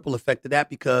saw the ripple effect of that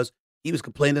because he was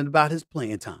complaining about his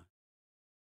playing time.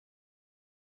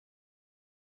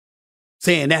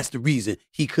 Saying that's the reason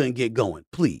he couldn't get going.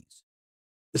 Please.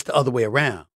 It's the other way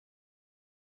around.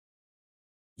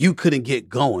 You couldn't get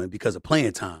going because of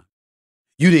playing time.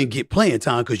 You didn't get playing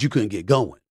time because you couldn't get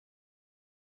going.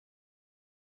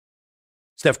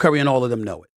 Steph Curry and all of them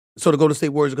know it. So the Golden State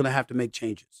Warriors are going to have to make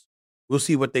changes. We'll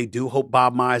see what they do. Hope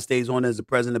Bob Myers stays on as the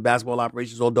president of basketball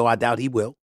operations, although I doubt he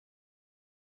will.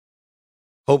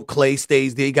 Hope Klay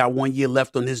stays there. He got 1 year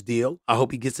left on his deal. I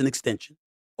hope he gets an extension,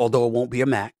 although it won't be a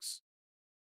max.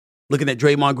 Looking at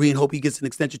Draymond Green, hope he gets an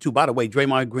extension too. By the way,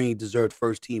 Draymond Green deserved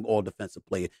first team all defensive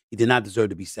player. He did not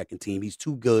deserve to be second team. He's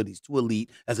too good. He's too elite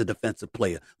as a defensive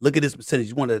player. Look at his percentage.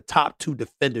 He's one of the top 2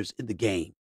 defenders in the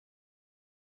game.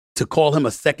 To call him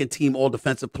a second team all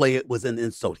defensive player was an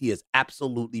insult. He is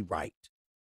absolutely right.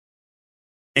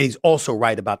 And he's also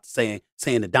right about saying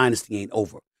the dynasty ain't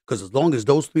over. Because as long as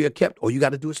those 3 are kept, all you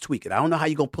got to do is tweak it. I don't know how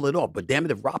you're going to pull it off, but damn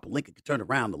it if Rob Pelinka could turn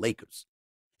around the Lakers.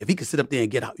 If he could sit up there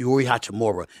and get Yuri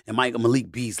Hachimura and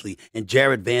Malik Beasley and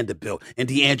Jared Vanderbilt and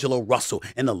D'Angelo Russell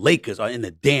and the Lakers are in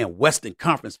the damn Western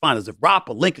Conference Finals. If Rob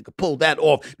Pelinka could pull that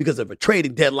off because of a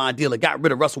trading deadline deal that got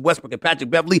rid of Russell Westbrook and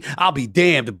Patrick Beverley, I'll be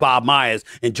damned if Bob Myers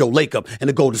and Joe Lacob and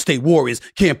the Golden State Warriors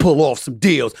can't pull off some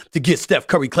deals to get Steph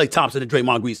Curry, Klay Thompson, and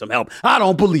Draymond Green some help. I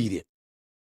don't believe it.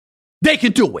 They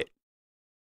can do it.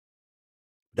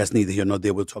 That's neither here nor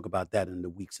there. We'll talk about that in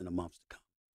the weeks and the months to come.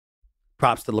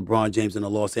 Props to LeBron James and the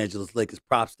Los Angeles Lakers.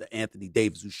 Props to Anthony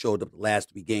Davis, who showed up the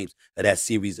last 3 games of that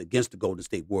series against the Golden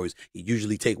State Warriors. He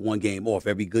usually take 1 game off.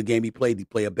 Every good game he played, he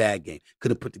play a bad game.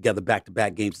 Couldn't put together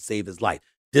back-to-back games to save his life.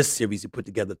 This series, he put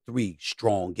together 3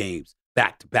 strong games,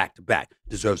 back-to-back-to-back.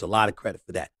 Deserves a lot of credit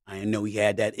for that. I didn't know he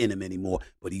had that in him anymore,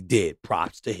 but he did.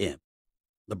 Props to him.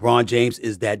 LeBron James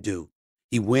is that dude.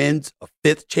 He wins a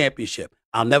 5th championship.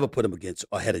 I'll never put him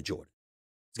ahead of Jordan.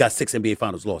 He's got 6 NBA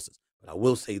Finals losses. But I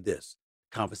will say this.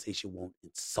 Conversation won't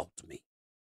insult me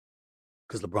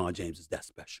because LeBron James is that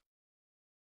special.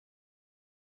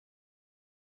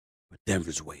 But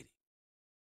Denver's waiting.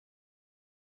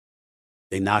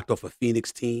 They knocked off a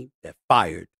Phoenix team that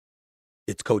fired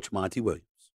its coach, Monty Williams,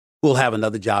 who will have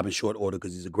another job in short order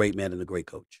because he's a great man and a great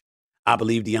coach. I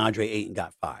believe DeAndre Ayton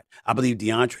got fired. I believe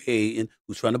DeAndre Ayton,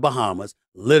 who's from the Bahamas,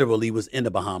 literally was in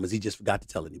the Bahamas. He just forgot to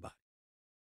tell anybody.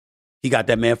 He got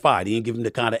that man fired. He didn't give him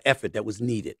the kind of effort that was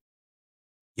needed.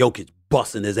 Jokic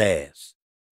busting his ass.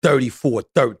 34,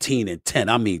 13, and 10.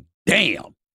 I mean,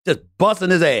 damn. Just busting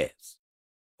his ass.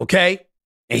 Okay?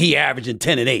 And he averaging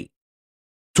 10 and 8.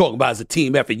 Talking about it's a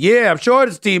team effort. Yeah, I'm sure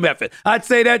it's a team effort. I'd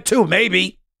say that too,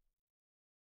 maybe.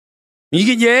 When you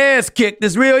get your ass kicked,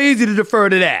 it's real easy to defer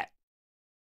to that.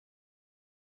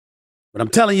 But I'm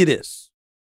telling you this.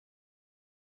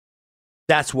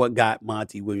 That's what got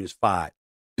Monty Williams fired.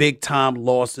 Big-time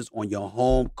losses on your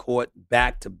home court,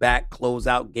 back-to-back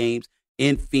closeout games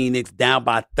in Phoenix, down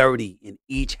by 30 in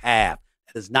each half.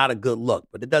 That is not a good look,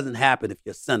 but it doesn't happen if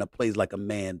your center plays like a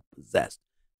man possessed.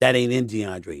 That ain't in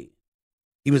DeAndre.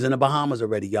 He was in the Bahamas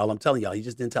already, y'all. I'm telling y'all, he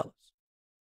just didn't tell us.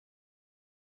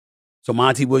 So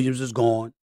Monty Williams is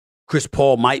gone. Chris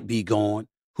Paul might be gone.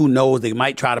 Who knows? They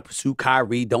might try to pursue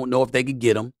Kyrie. Don't know if they could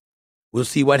get him. We'll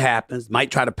see what happens.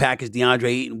 Might try to package DeAndre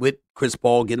Ayton with Chris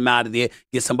Paul, get him out of there,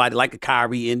 get somebody like a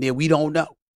Kyrie in there. We don't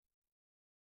know.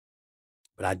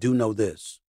 But I do know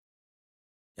this.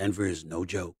 Denver is no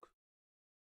joke.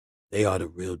 They are the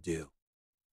real deal.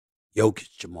 Jokic,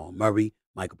 Jamal Murray,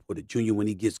 Michael Porter Jr. when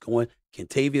he gets going.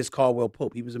 Kentavious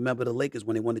Caldwell-Pope, he was a member of the Lakers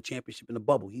when they won the championship in the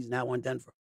bubble. He's now on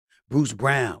Denver. Bruce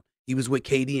Brown, he was with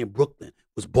KD in Brooklyn,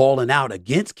 was balling out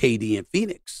against KD in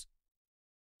Phoenix.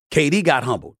 KD got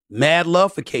humbled. Mad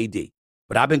love for KD.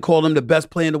 But I've been calling him the best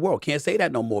player in the world. Can't say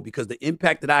that no more because the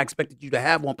impact that I expected you to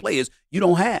have on players, you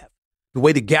don't have. The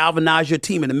way to galvanize your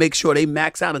team and to make sure they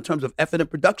max out in terms of effort and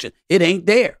production, it ain't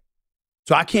there.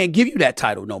 So I can't give you that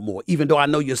title no more, even though I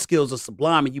know your skills are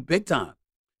sublime and you big time.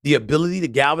 The ability to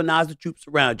galvanize the troops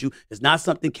around you is not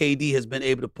something KD has been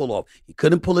able to pull off. He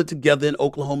couldn't pull it together in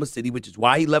Oklahoma City, which is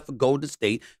why he left for Golden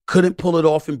State, couldn't pull it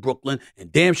off in Brooklyn,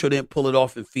 and damn sure didn't pull it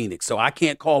off in Phoenix. So I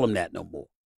can't call him that no more.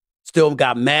 Still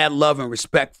got mad love and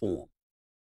respect for him.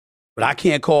 But I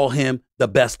can't call him the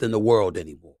best in the world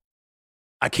anymore.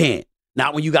 I can't.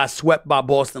 Not when you got swept by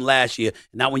Boston last year,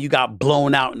 not when you got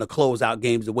blown out in the closeout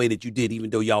games the way that you did, even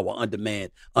though y'all were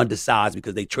undermanned, undersized,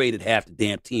 because they traded half the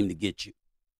damn team to get you.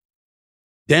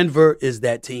 Denver is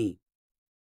that team.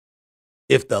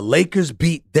 If the Lakers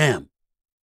beat them,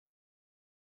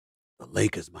 the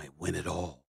Lakers might win it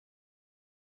all.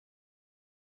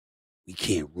 We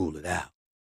can't rule it out.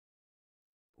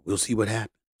 We'll see what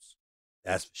happens.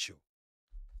 That's for sure.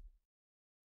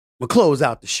 We'll close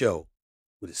out the show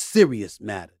with a serious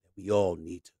matter that we all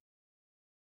need to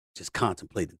just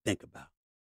contemplate and think about.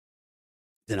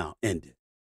 Then I'll end it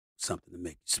with something to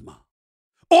make you smile.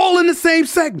 All in the same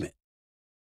segment.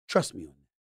 Trust me on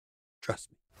that. Trust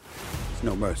me. It's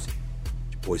No Mercy.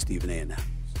 It's your boy Stephen A. in the house.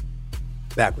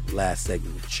 Back with the last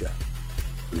segment of the show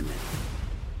in a minute.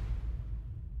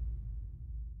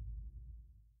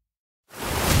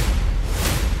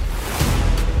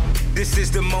 This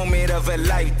is the moment of a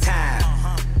lifetime.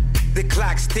 The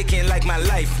clock's ticking like my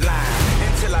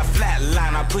lifeline. Until I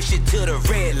flatline, I push it to the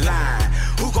red line.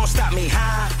 Who gon' stop me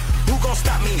high? Who gon'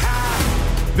 stop me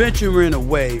high? Venturing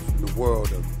away from the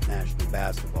world of the National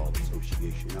Basketball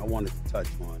Association, I wanted to touch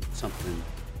on something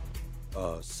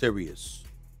serious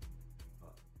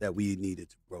that we needed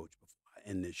to broach before I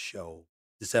end this show,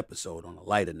 this episode, on a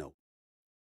lighter note.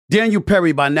 Daniel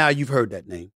Perry, by now you've heard that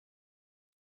name.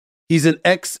 He's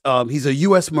he's a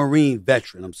U.S. Marine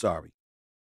veteran,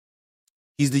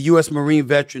 He's the U.S. Marine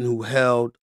veteran who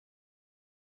held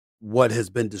what has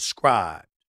been described,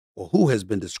 or who has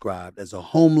been described as a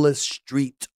homeless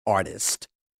street artist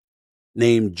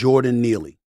named Jordan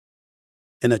Neely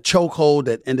in a chokehold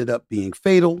that ended up being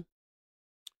fatal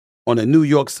on a New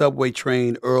York subway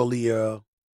train earlier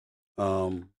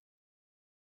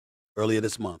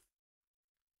this month.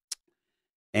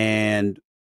 And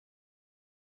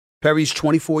Perry's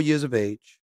 24 years of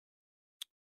age.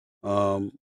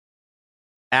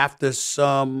 After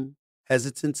some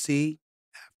hesitancy,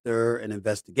 after an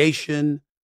investigation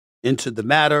into the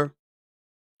matter,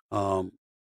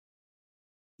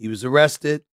 he was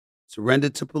arrested,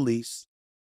 surrendered to police,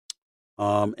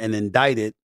 and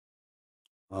indicted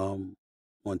on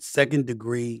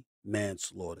second-degree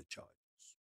manslaughter charges.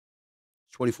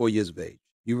 24 years of age.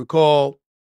 You recall,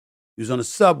 he was on a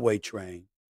subway train,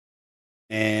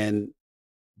 and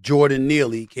Jordan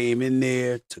Neely came in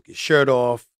there, took his shirt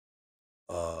off,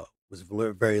 was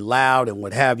very loud and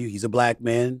what have you. He's a black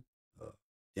man.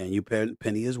 Daniel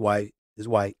Penny is white.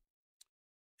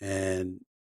 And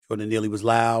Jordan Neely was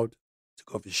loud,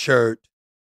 took off his shirt,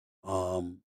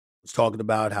 was talking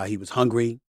about how he was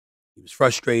hungry, he was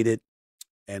frustrated,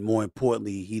 and more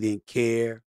importantly, he didn't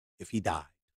care if he died.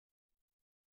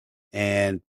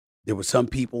 And there were some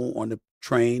people on the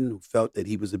train who felt that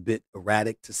he was a bit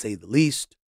erratic, to say the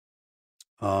least.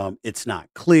 It's not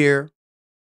clear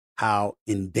how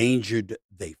endangered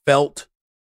they felt.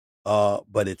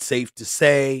 But it's safe to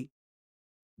say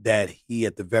that he,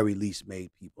 at the very least, made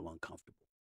people uncomfortable.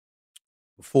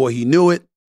 Before he knew it,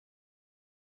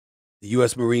 the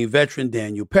U.S. Marine veteran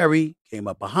Daniel Perry came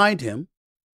up behind him,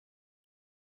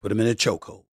 put him in a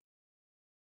chokehold,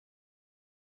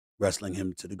 wrestling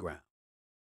him to the ground.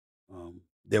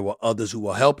 There were others who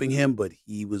were helping him, but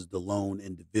he was the lone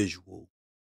individual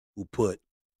who put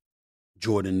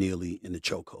Jordan Neely in the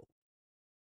chokehold.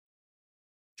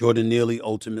 Jordan Neely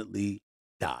ultimately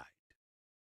died.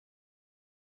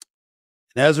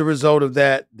 And as a result of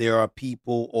that, there are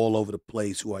people all over the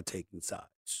place who are taking sides.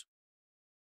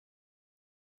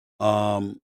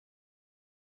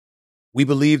 We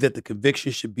believe that the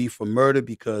conviction should be for murder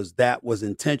because that was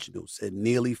intentional, said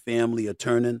Neely family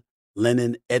attorney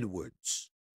Lennon Edwards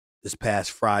this past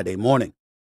Friday morning.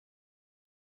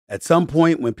 At some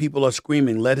point when people are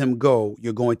screaming, let him go,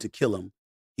 you're going to kill him,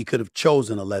 he could have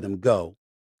chosen to let him go,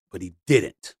 but he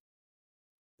didn't.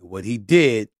 And what he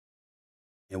did,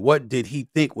 and what did he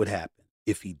think would happen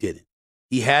if he didn't?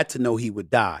 He had to know he would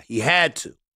die. He had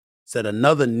to, said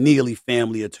another Neely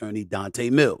family attorney, Dante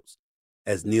Mills,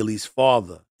 as Neely's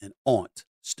father and aunt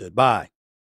stood by.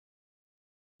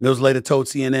 Mills later told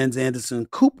CNN's Anderson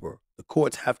Cooper the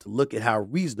courts have to look at how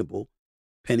reasonable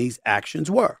Penny's actions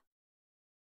were.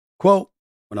 Quote,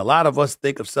 when a lot of us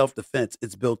think of self-defense,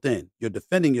 it's built in. You're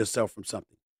defending yourself from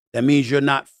something. That means you're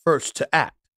not first to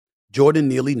act. Jordan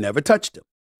Neely never touched him.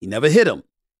 He never hit him.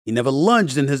 He never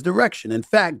lunged in his direction. In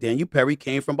fact, Daniel Perry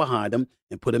came from behind him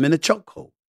and put him in a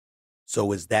chokehold.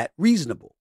 So is that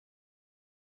reasonable?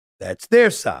 That's their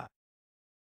side.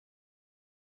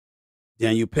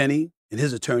 Daniel Penny and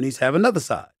his attorneys have another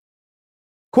side.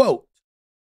 Quote,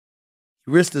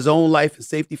 he risked his own life and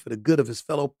safety for the good of his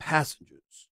fellow passengers.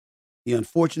 The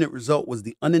unfortunate result was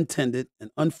the unintended and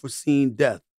unforeseen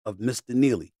death of Mr.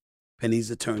 Neely,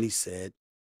 Penny's attorney said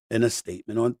in a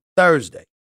statement on Thursday.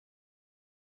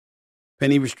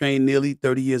 Penny restrained Neely,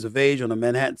 30 years of age, on a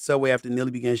Manhattan subway after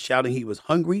Neely began shouting he was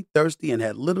hungry, thirsty, and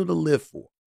had little to live for.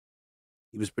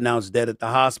 He was pronounced dead at the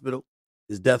hospital.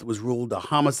 His death was ruled a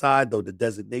homicide, though the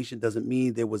designation doesn't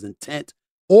mean there was intent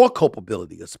or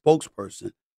culpability. A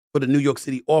spokesperson for the New York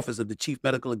City office of the chief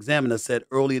medical examiner said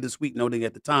earlier this week, noting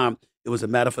at the time it was a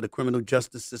matter for the criminal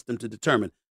justice system to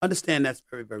determine. Understand that's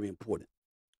very, very important.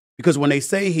 Because when they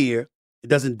say here, it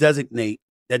doesn't designate,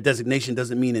 that designation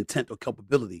doesn't mean intent or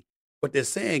culpability. What they're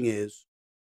saying is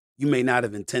you may not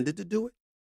have intended to do it.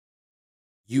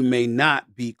 You may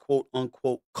not be, quote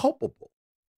unquote, culpable.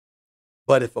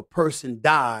 But if a person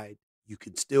died, you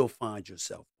can still find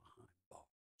yourself behind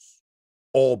bars,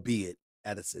 albeit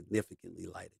at a significantly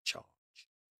lighter charge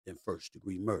than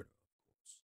first-degree murder, of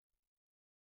course.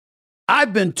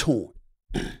 I've been torn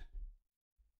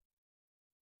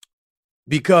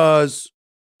because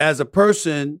as a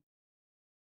person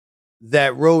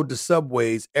that rode the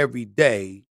subways every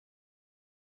day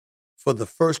for the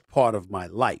first part of my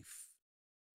life,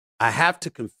 I have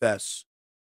to confess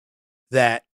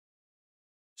that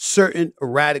certain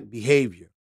erratic behavior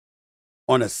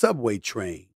on a subway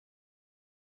train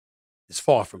is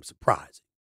far from surprising.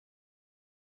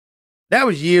 That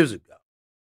was years ago.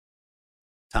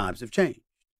 Times have changed.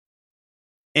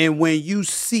 And when you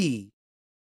see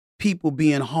people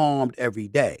being harmed every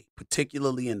day,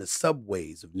 particularly in the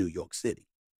subways of New York City,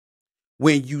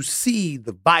 when you see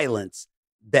the violence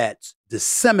that's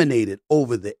disseminated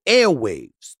over the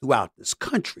airwaves throughout this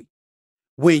country,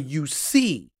 when you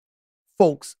see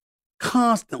folks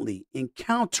constantly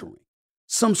encountering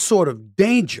some sort of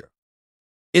danger,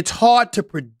 it's hard to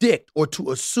predict or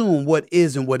to assume what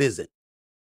is and what isn't.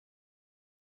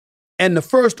 And the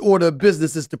first order of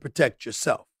business is to protect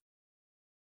yourself.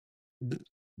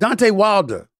 Deontay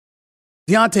Wilder,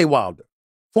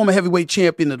 former heavyweight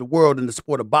champion of the world in the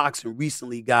sport of boxing,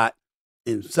 recently got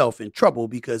himself in trouble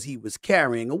because he was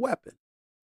carrying a weapon.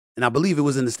 And I believe it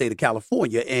was in the state of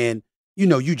California. And,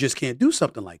 you just can't do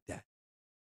something like that.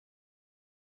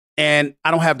 And I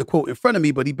don't have the quote in front of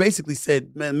me, but he basically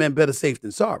said, man, better safe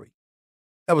than sorry.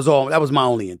 That was all. That was my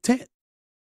only intent.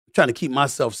 I'm trying to keep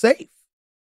myself safe.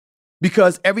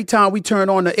 Because every time we turn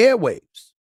on the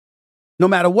airwaves, no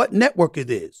matter what network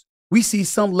it is, we see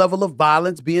some level of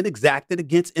violence being exacted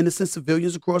against innocent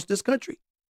civilians across this country.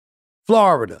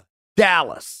 Florida,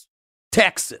 Dallas,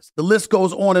 Texas, the list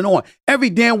goes on and on.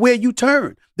 Every damn where you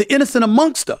turn, the innocent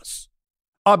amongst us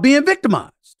are being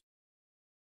victimized.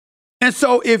 And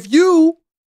so if you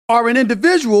are an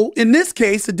individual, in this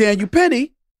case, a Daniel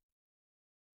Penny,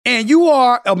 and you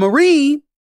are a Marine,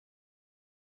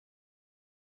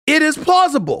 it is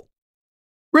plausible.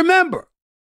 Remember,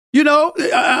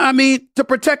 to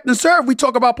protect and serve, we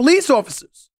talk about police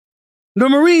officers. The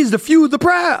Marines, the few, the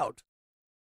proud.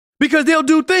 Because they'll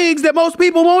do things that most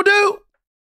people won't do.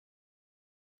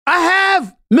 I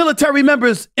have military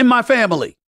members in my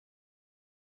family.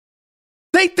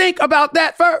 They think about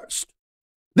that first.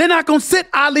 They're not going to sit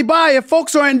idly by if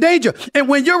folks are in danger. And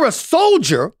when you're a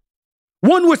soldier,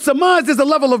 one would surmise there's a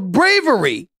level of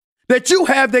bravery that you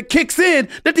have that kicks in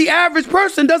that the average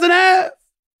person doesn't have.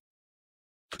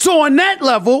 So on that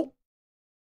level,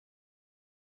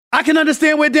 I can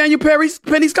understand where Daniel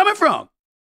Penny's coming from.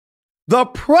 The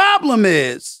problem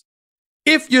is,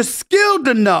 if you're skilled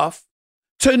enough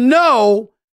to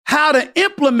know how to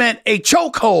implement a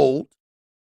chokehold,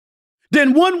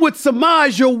 then one would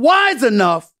surmise you're wise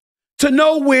enough to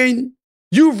know when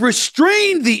you've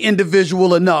restrained the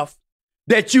individual enough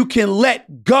that you can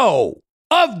let go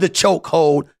of the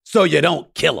chokehold so you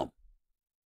don't kill them.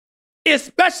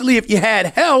 Especially if you had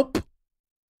help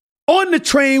on the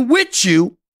train with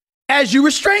you as you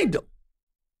restrained him.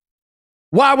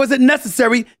 Why was it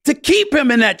necessary to keep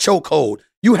him in that chokehold?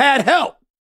 You had help.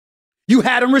 You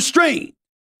had him restrained.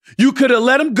 You could have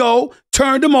let him go,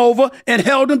 turned him over, and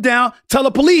held him down till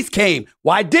the police came.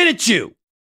 Why didn't you?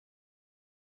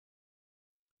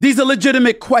 These are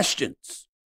legitimate questions.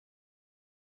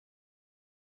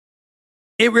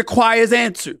 It requires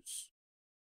answers.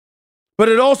 But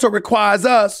it also requires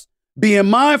us being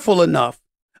mindful enough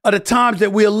of the times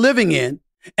that we're living in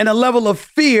and a level of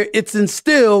fear it's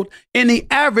instilled in the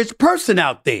average person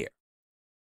out there.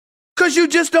 Because you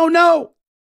just don't know.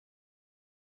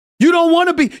 You don't want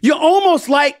to be, you're almost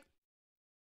like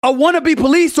a wannabe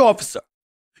police officer.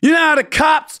 You know how the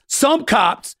cops, some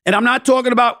cops, and I'm not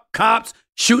talking about cops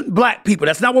shooting black people.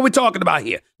 That's not what we're talking about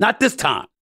here. Not this time.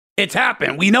 It's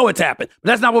happened. We know it's happened. But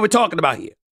that's not what we're talking about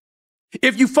here.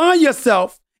 If you find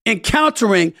yourself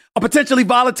encountering a potentially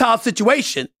volatile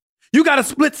situation, you got a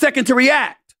split second to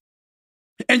react.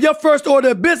 And your first order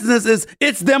of business is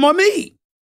it's them or me.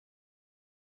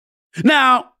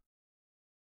 Now,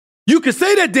 you could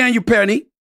say that Daniel Penny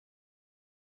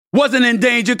wasn't in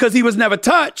danger because he was never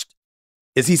touched.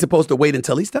 Is he supposed to wait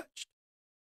until he's touched?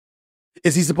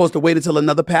 Is he supposed to wait until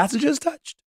another passenger is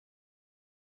touched?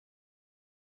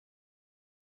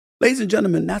 Ladies and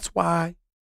gentlemen, that's why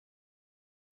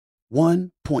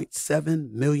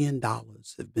 $1.7 million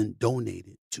have been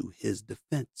donated to his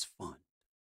defense fund.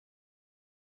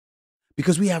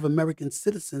 Because we have American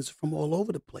citizens from all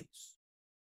over the place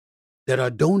that are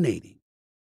donating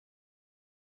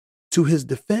to his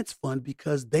defense fund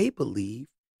because they believe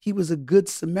he was a good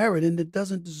Samaritan that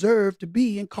doesn't deserve to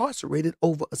be incarcerated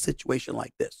over a situation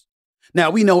like this. Now,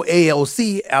 we know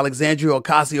AOC, Alexandria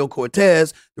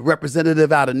Ocasio-Cortez, the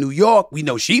representative out of New York, we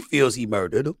know she feels he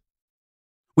murdered him.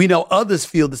 We know others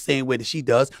feel the same way that she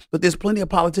does, but there's plenty of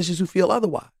politicians who feel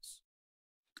otherwise.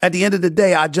 At the end of the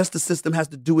day, our justice system has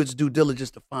to do its due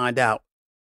diligence to find out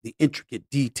the intricate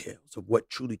details of what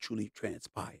truly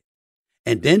transpired.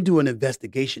 And then do an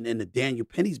investigation into Daniel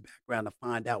Penny's background to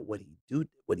find out what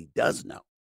he does know.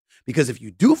 Because if you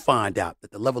do find out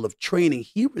that the level of training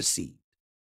he received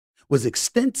was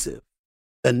extensive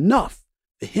enough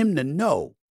for him to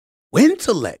know when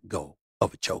to let go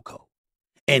of a chokehold,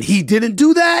 and he didn't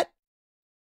do that,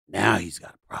 now he's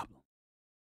got a problem.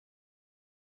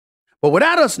 But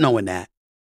without us knowing that,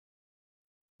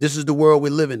 this is the world we're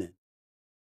living in.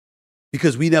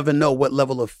 Because we never know what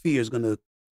level of fear is going to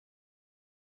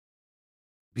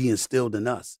be instilled in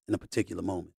us in a particular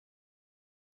moment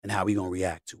and how we're going to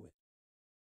react to it.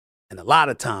 And a lot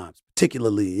of times,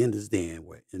 particularly in this day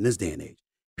and age,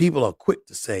 people are quick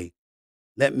to say,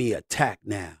 let me attack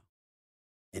now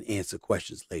and answer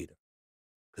questions later,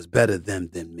 because better them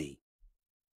than me.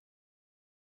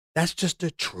 That's just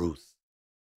the truth.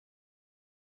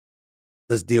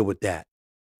 Let's deal with that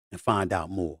and find out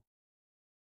more.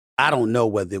 I don't know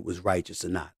whether it was righteous or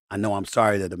not. I know I'm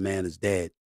sorry that a man is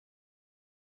dead.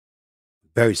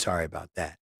 Very sorry about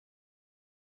that.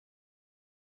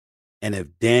 And if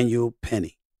Daniel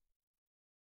Penny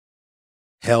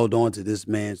held on to this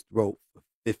man's throat for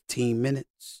 15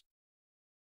 minutes,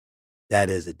 that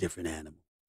is a different animal.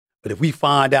 But if we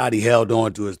find out he held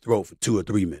on to his throat for 2 or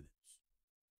 3 minutes,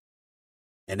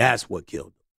 and that's what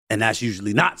killed him, and that's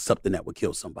usually not something that would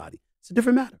kill somebody, it's a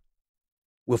different matter.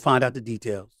 We'll find out the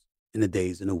details in the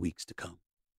days and the weeks to come.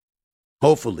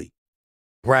 Hopefully,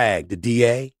 Bragg, the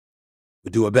DA,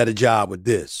 will do a better job with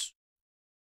this.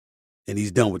 And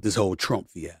he's done with this whole Trump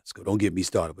fiasco. Don't get me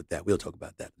started with that. We'll talk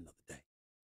about that another day.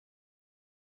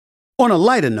 On a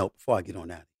lighter note, before I get on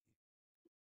that,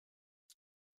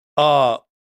 I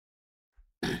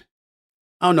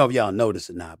don't know if y'all noticed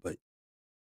or not, but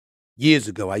years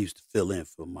ago, I used to fill in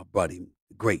for my buddy,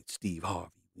 the great Steve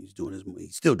Harvey.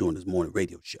 He's still doing his morning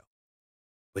radio show.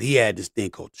 But he had this thing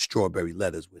called the Strawberry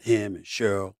Letters with him and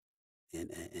Cheryl and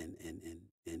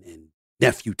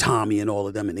nephew Tommy and all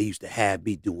of them. And they used to have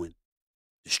me doing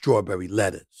the Strawberry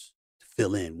Letters to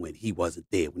fill in when he wasn't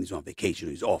there, when he's on vacation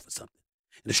or he's off or something.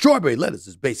 And the Strawberry Letters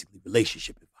is basically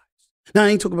relationship advice. Now, I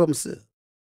ain't talking about myself.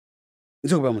 I'm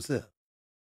talking about myself.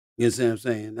 You understand what I'm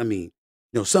saying? I mean,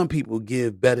 some people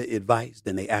give better advice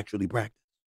than they actually practice.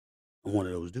 I'm one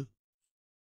of those dudes.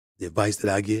 The advice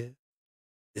that I give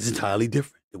is entirely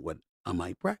different than what I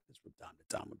might practice from time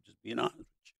to time. I'm just being honest with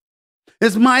you.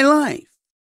 It's my life.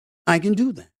 I can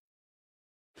do that.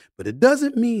 But it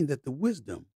doesn't mean that the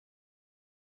wisdom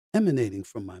emanating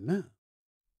from my mouth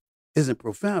isn't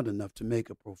profound enough to make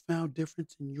a profound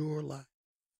difference in your life.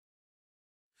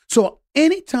 So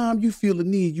anytime you feel a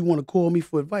need, you want to call me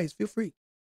for advice, feel free.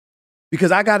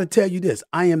 Because I got to tell you this,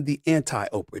 I am the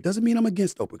anti-Oprah. It doesn't mean I'm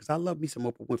against Oprah, because I love me some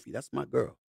Oprah Winfrey. That's my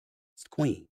girl. It's the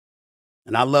queen.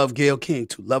 And I love Gayle King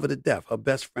too, love her to death, her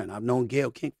best friend. I've known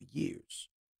Gayle King for years.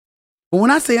 But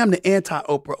when I say I'm the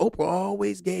anti-Oprah, Oprah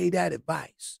always gave that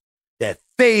advice that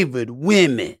favored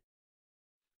women.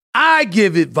 I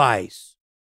give advice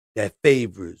that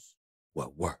favors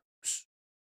what works.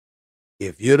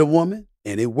 If you're the woman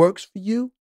and it works for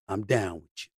you, I'm down with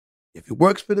you. If it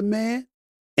works for the man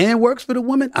and works for the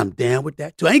woman, I'm down with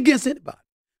that too. I ain't against anybody.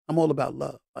 I'm all about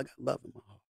love. I got love in my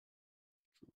heart.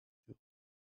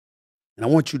 And I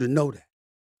want you to know that.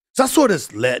 So I saw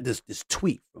this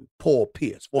tweet from Paul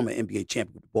Pierce, former NBA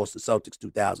champion with the Boston Celtics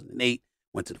 2008,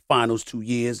 went to the finals 2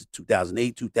 years,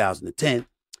 2008, 2010. And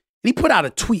he put out a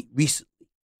tweet recently.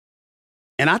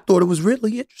 And I thought it was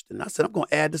really interesting. I said, I'm going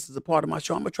to add this as a part of my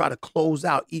show. I'm going to try to close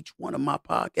out each one of my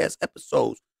podcast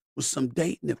episodes with some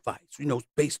dating advice,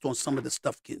 based on some of the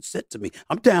stuff getting sent to me.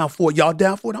 I'm down for it. Y'all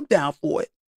down for it? I'm down for it.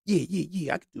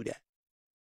 Yeah, I can do that.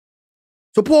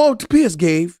 So Paul Pierce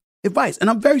gave advice, and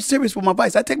I'm very serious with my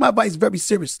advice. I take my advice very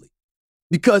seriously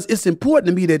because it's important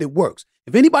to me that it works.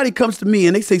 If anybody comes to me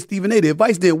and they say, Stephen A., the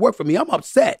advice didn't work for me, I'm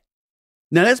upset.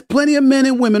 Now, there's plenty of men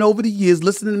and women over the years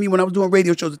listening to me when I was doing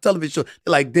radio shows and television shows.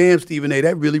 They're like, damn, Stephen A.,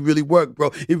 that really, really worked,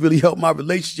 bro. It really helped my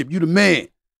relationship. You the man.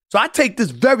 So I take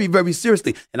this very, very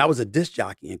seriously. And I was a disc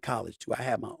jockey in college, too. I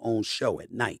had my own show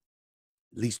at night,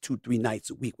 at least 2-3 nights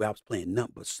a week where I was playing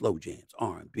nothing but slow jams,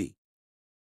 R&B.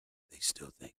 They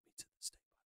still thank me to this day.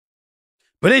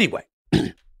 But anyway,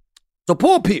 so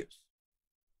Paul Pierce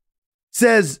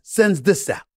sends this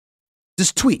out,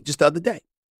 this tweet just the other day.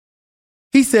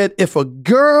 He said, if a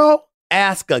girl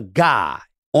asks a guy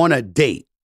on a date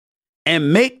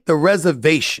and make the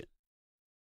reservation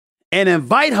and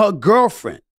invite her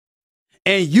girlfriend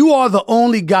and you are the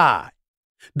only guy,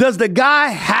 does the guy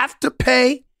have to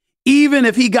pay even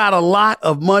if he got a lot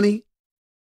of money?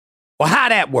 Or how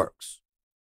that works?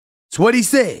 It's what he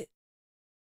said.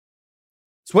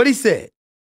 It's what he said.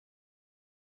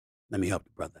 Let me help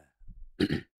the brother out.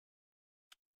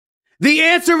 The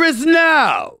answer is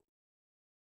no.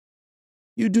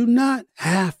 You do not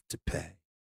have to pay,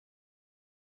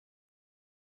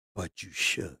 but you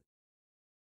should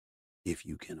if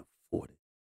you can afford it.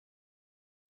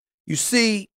 You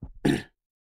see,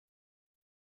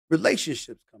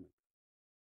 relationships coming.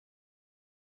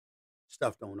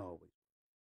 Stuff don't always.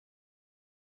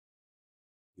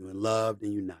 You're in love,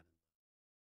 then you're not.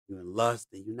 You're in lust,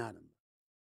 then you're not in love.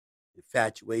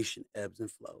 Infatuation ebbs and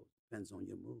flows. Depends on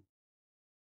your mood.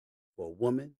 For a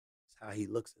woman, it's how he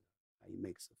looks at her. How he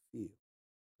makes her feel.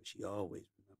 But she always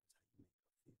remembers how you make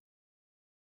her feel.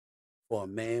 For a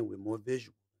man, we're more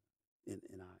visual in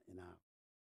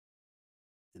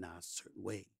our certain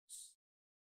ways.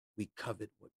 We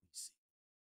covet what we see.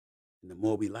 And the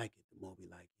more we like it, the more we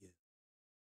like you.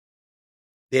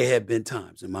 There have been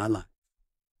times in my life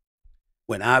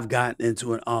when I've gotten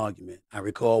into an argument. I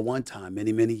recall one time,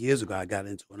 many, many years ago, I got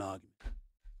into an argument.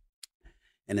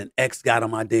 And an ex got on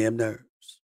my damn nerves.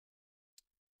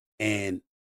 And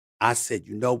I said,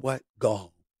 you know what? Go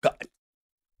home.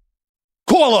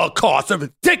 Call her a car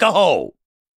service. Take her home.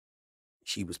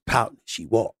 She was pouting. She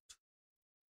walked.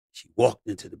 She walked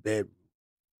into the bedroom.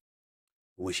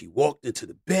 When she walked into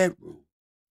the bedroom,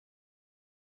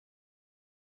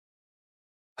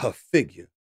 her figure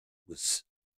was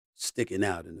sticking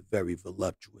out in a very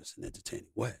voluptuous and entertaining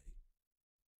way.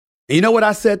 And you know what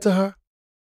I said to her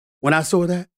when I saw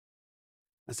that?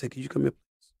 I said, can you come here, please?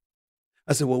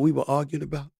 I said, what we were arguing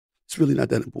about, it's really not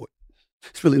that important.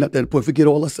 It's really not that important. Forget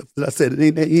all that stuff that I said. It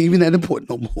ain't even that important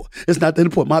no more. It's not that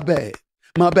important. My bad.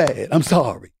 My bad. I'm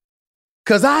sorry.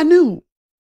 Because I knew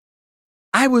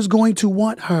I was going to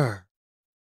want her.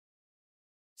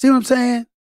 See what I'm saying?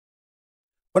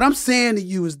 What I'm saying to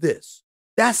you is this.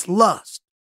 That's lust.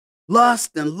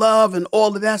 lust and love and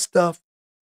all of that stuff,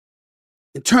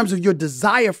 in terms of your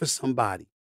desire for somebody,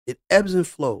 it ebbs and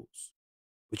flows.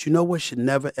 But you know what should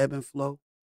never ebb and flow?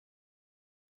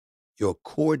 Your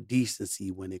core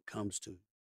decency when it comes to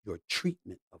your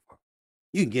treatment of her.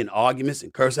 You can get in arguments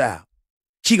and curse her out.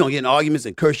 She gonna get in arguments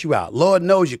and curse you out. Lord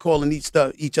knows you're calling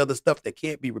each other stuff that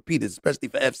can't be repeated, especially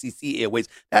for FCC airways.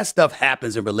 That stuff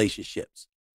happens in relationships.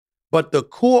 But the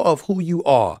core of who you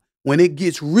are, when it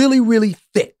gets really, really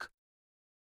thick,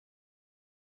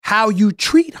 how you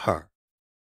treat her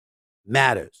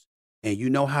matters. And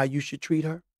you know how you should treat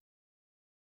her?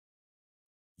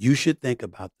 You should think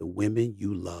about the women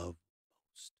you love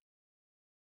most.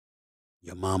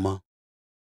 Your mama,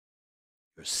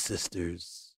 your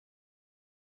sisters,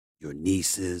 your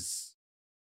nieces,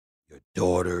 your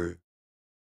daughter,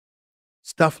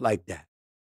 stuff like that.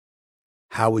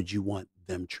 How would you want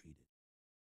them treated?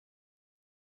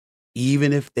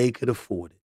 Even if they could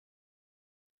afford it.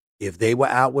 If they were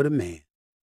out with a man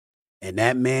and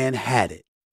that man had it,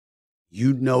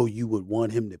 you know you would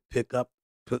want him to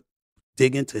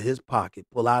dig into his pocket,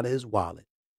 pull out of his wallet,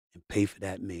 and pay for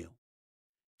that meal.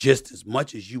 Just as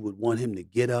much as you would want him to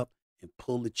get up and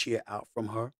pull the chair out from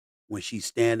her when she's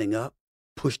standing up,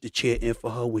 push the chair in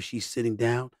for her when she's sitting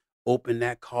down, open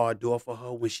that car door for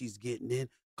her when she's getting in,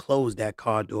 close that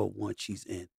car door once she's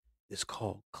in. It's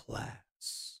called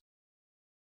class.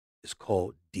 It's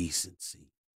called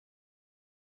decency.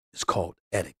 It's called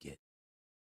etiquette.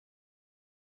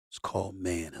 It's called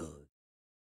manhood.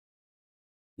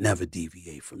 Never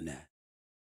deviate from that,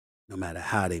 no matter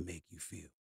how they make you feel.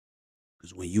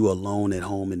 Because when you alone at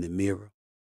home in the mirror,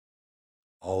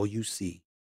 all you see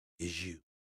is you.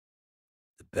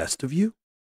 The best of you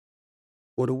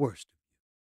or the worst of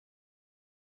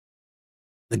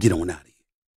you. Now get on out of here.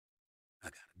 I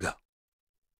gotta go.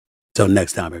 Till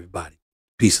next time, everybody.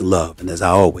 Peace and love. And as I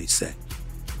always say,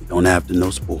 we don't have to know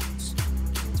sports.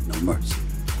 It's no mercy.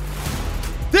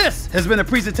 This has been a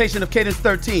presentation of Cadence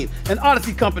 13, an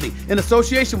Odyssey company in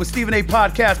association with Stephen A.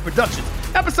 Podcast Productions.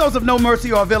 Episodes of No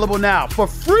Mercy are available now for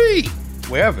free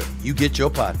wherever you get your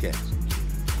podcasts.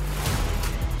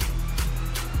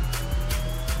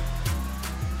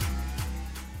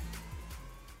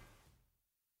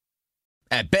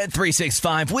 At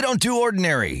Bet365, we don't do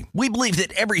ordinary. We believe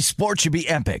that every sport should be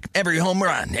epic. Every home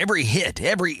run, every hit,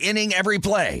 every inning, every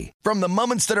play. From the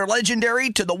moments that are legendary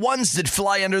to the ones that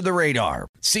fly under the radar.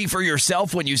 See for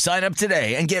yourself when you sign up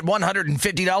today and get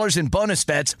 $150 in bonus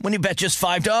bets when you bet just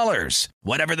 $5.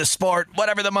 Whatever the sport,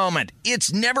 whatever the moment,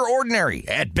 it's never ordinary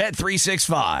at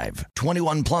Bet365.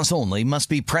 21 plus only. Must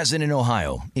be present in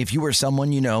Ohio. If you or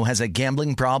someone you know has a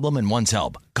gambling problem and wants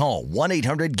help, call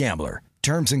 1-800-GAMBLER.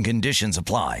 Terms and conditions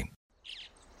apply.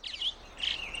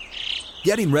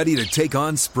 Getting ready to take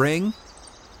on spring?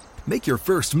 Make your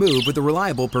first move with the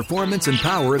reliable performance and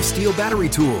power of Steel battery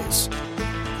tools.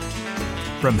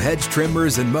 From hedge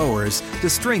trimmers and mowers to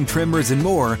string trimmers and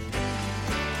more,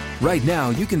 right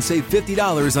now you can save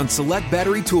 $50 on select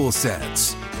battery tool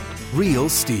sets. Real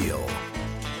Steel.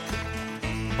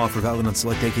 Offer valid on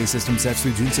select AK system sets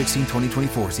through June 16,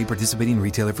 2024. See participating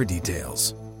retailer for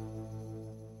details.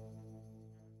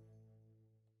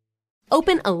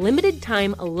 Open a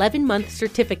limited-time 11-month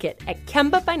certificate at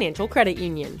Kemba Financial Credit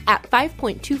Union. At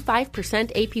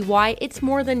 5.25% APY, it's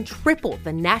more than triple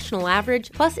the national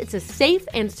average, plus it's a safe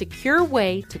and secure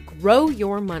way to grow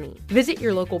your money. Visit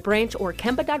your local branch or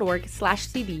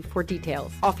kemba.org/CD for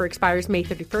details. Offer expires May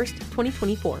 31st,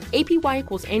 2024. APY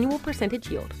equals annual percentage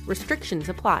yield. Restrictions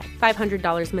apply.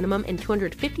 $500 minimum and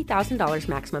 $250,000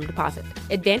 maximum deposit.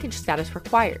 Advantage status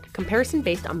required. Comparison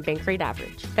based on bank rate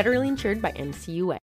average. Federally insured by NCUA.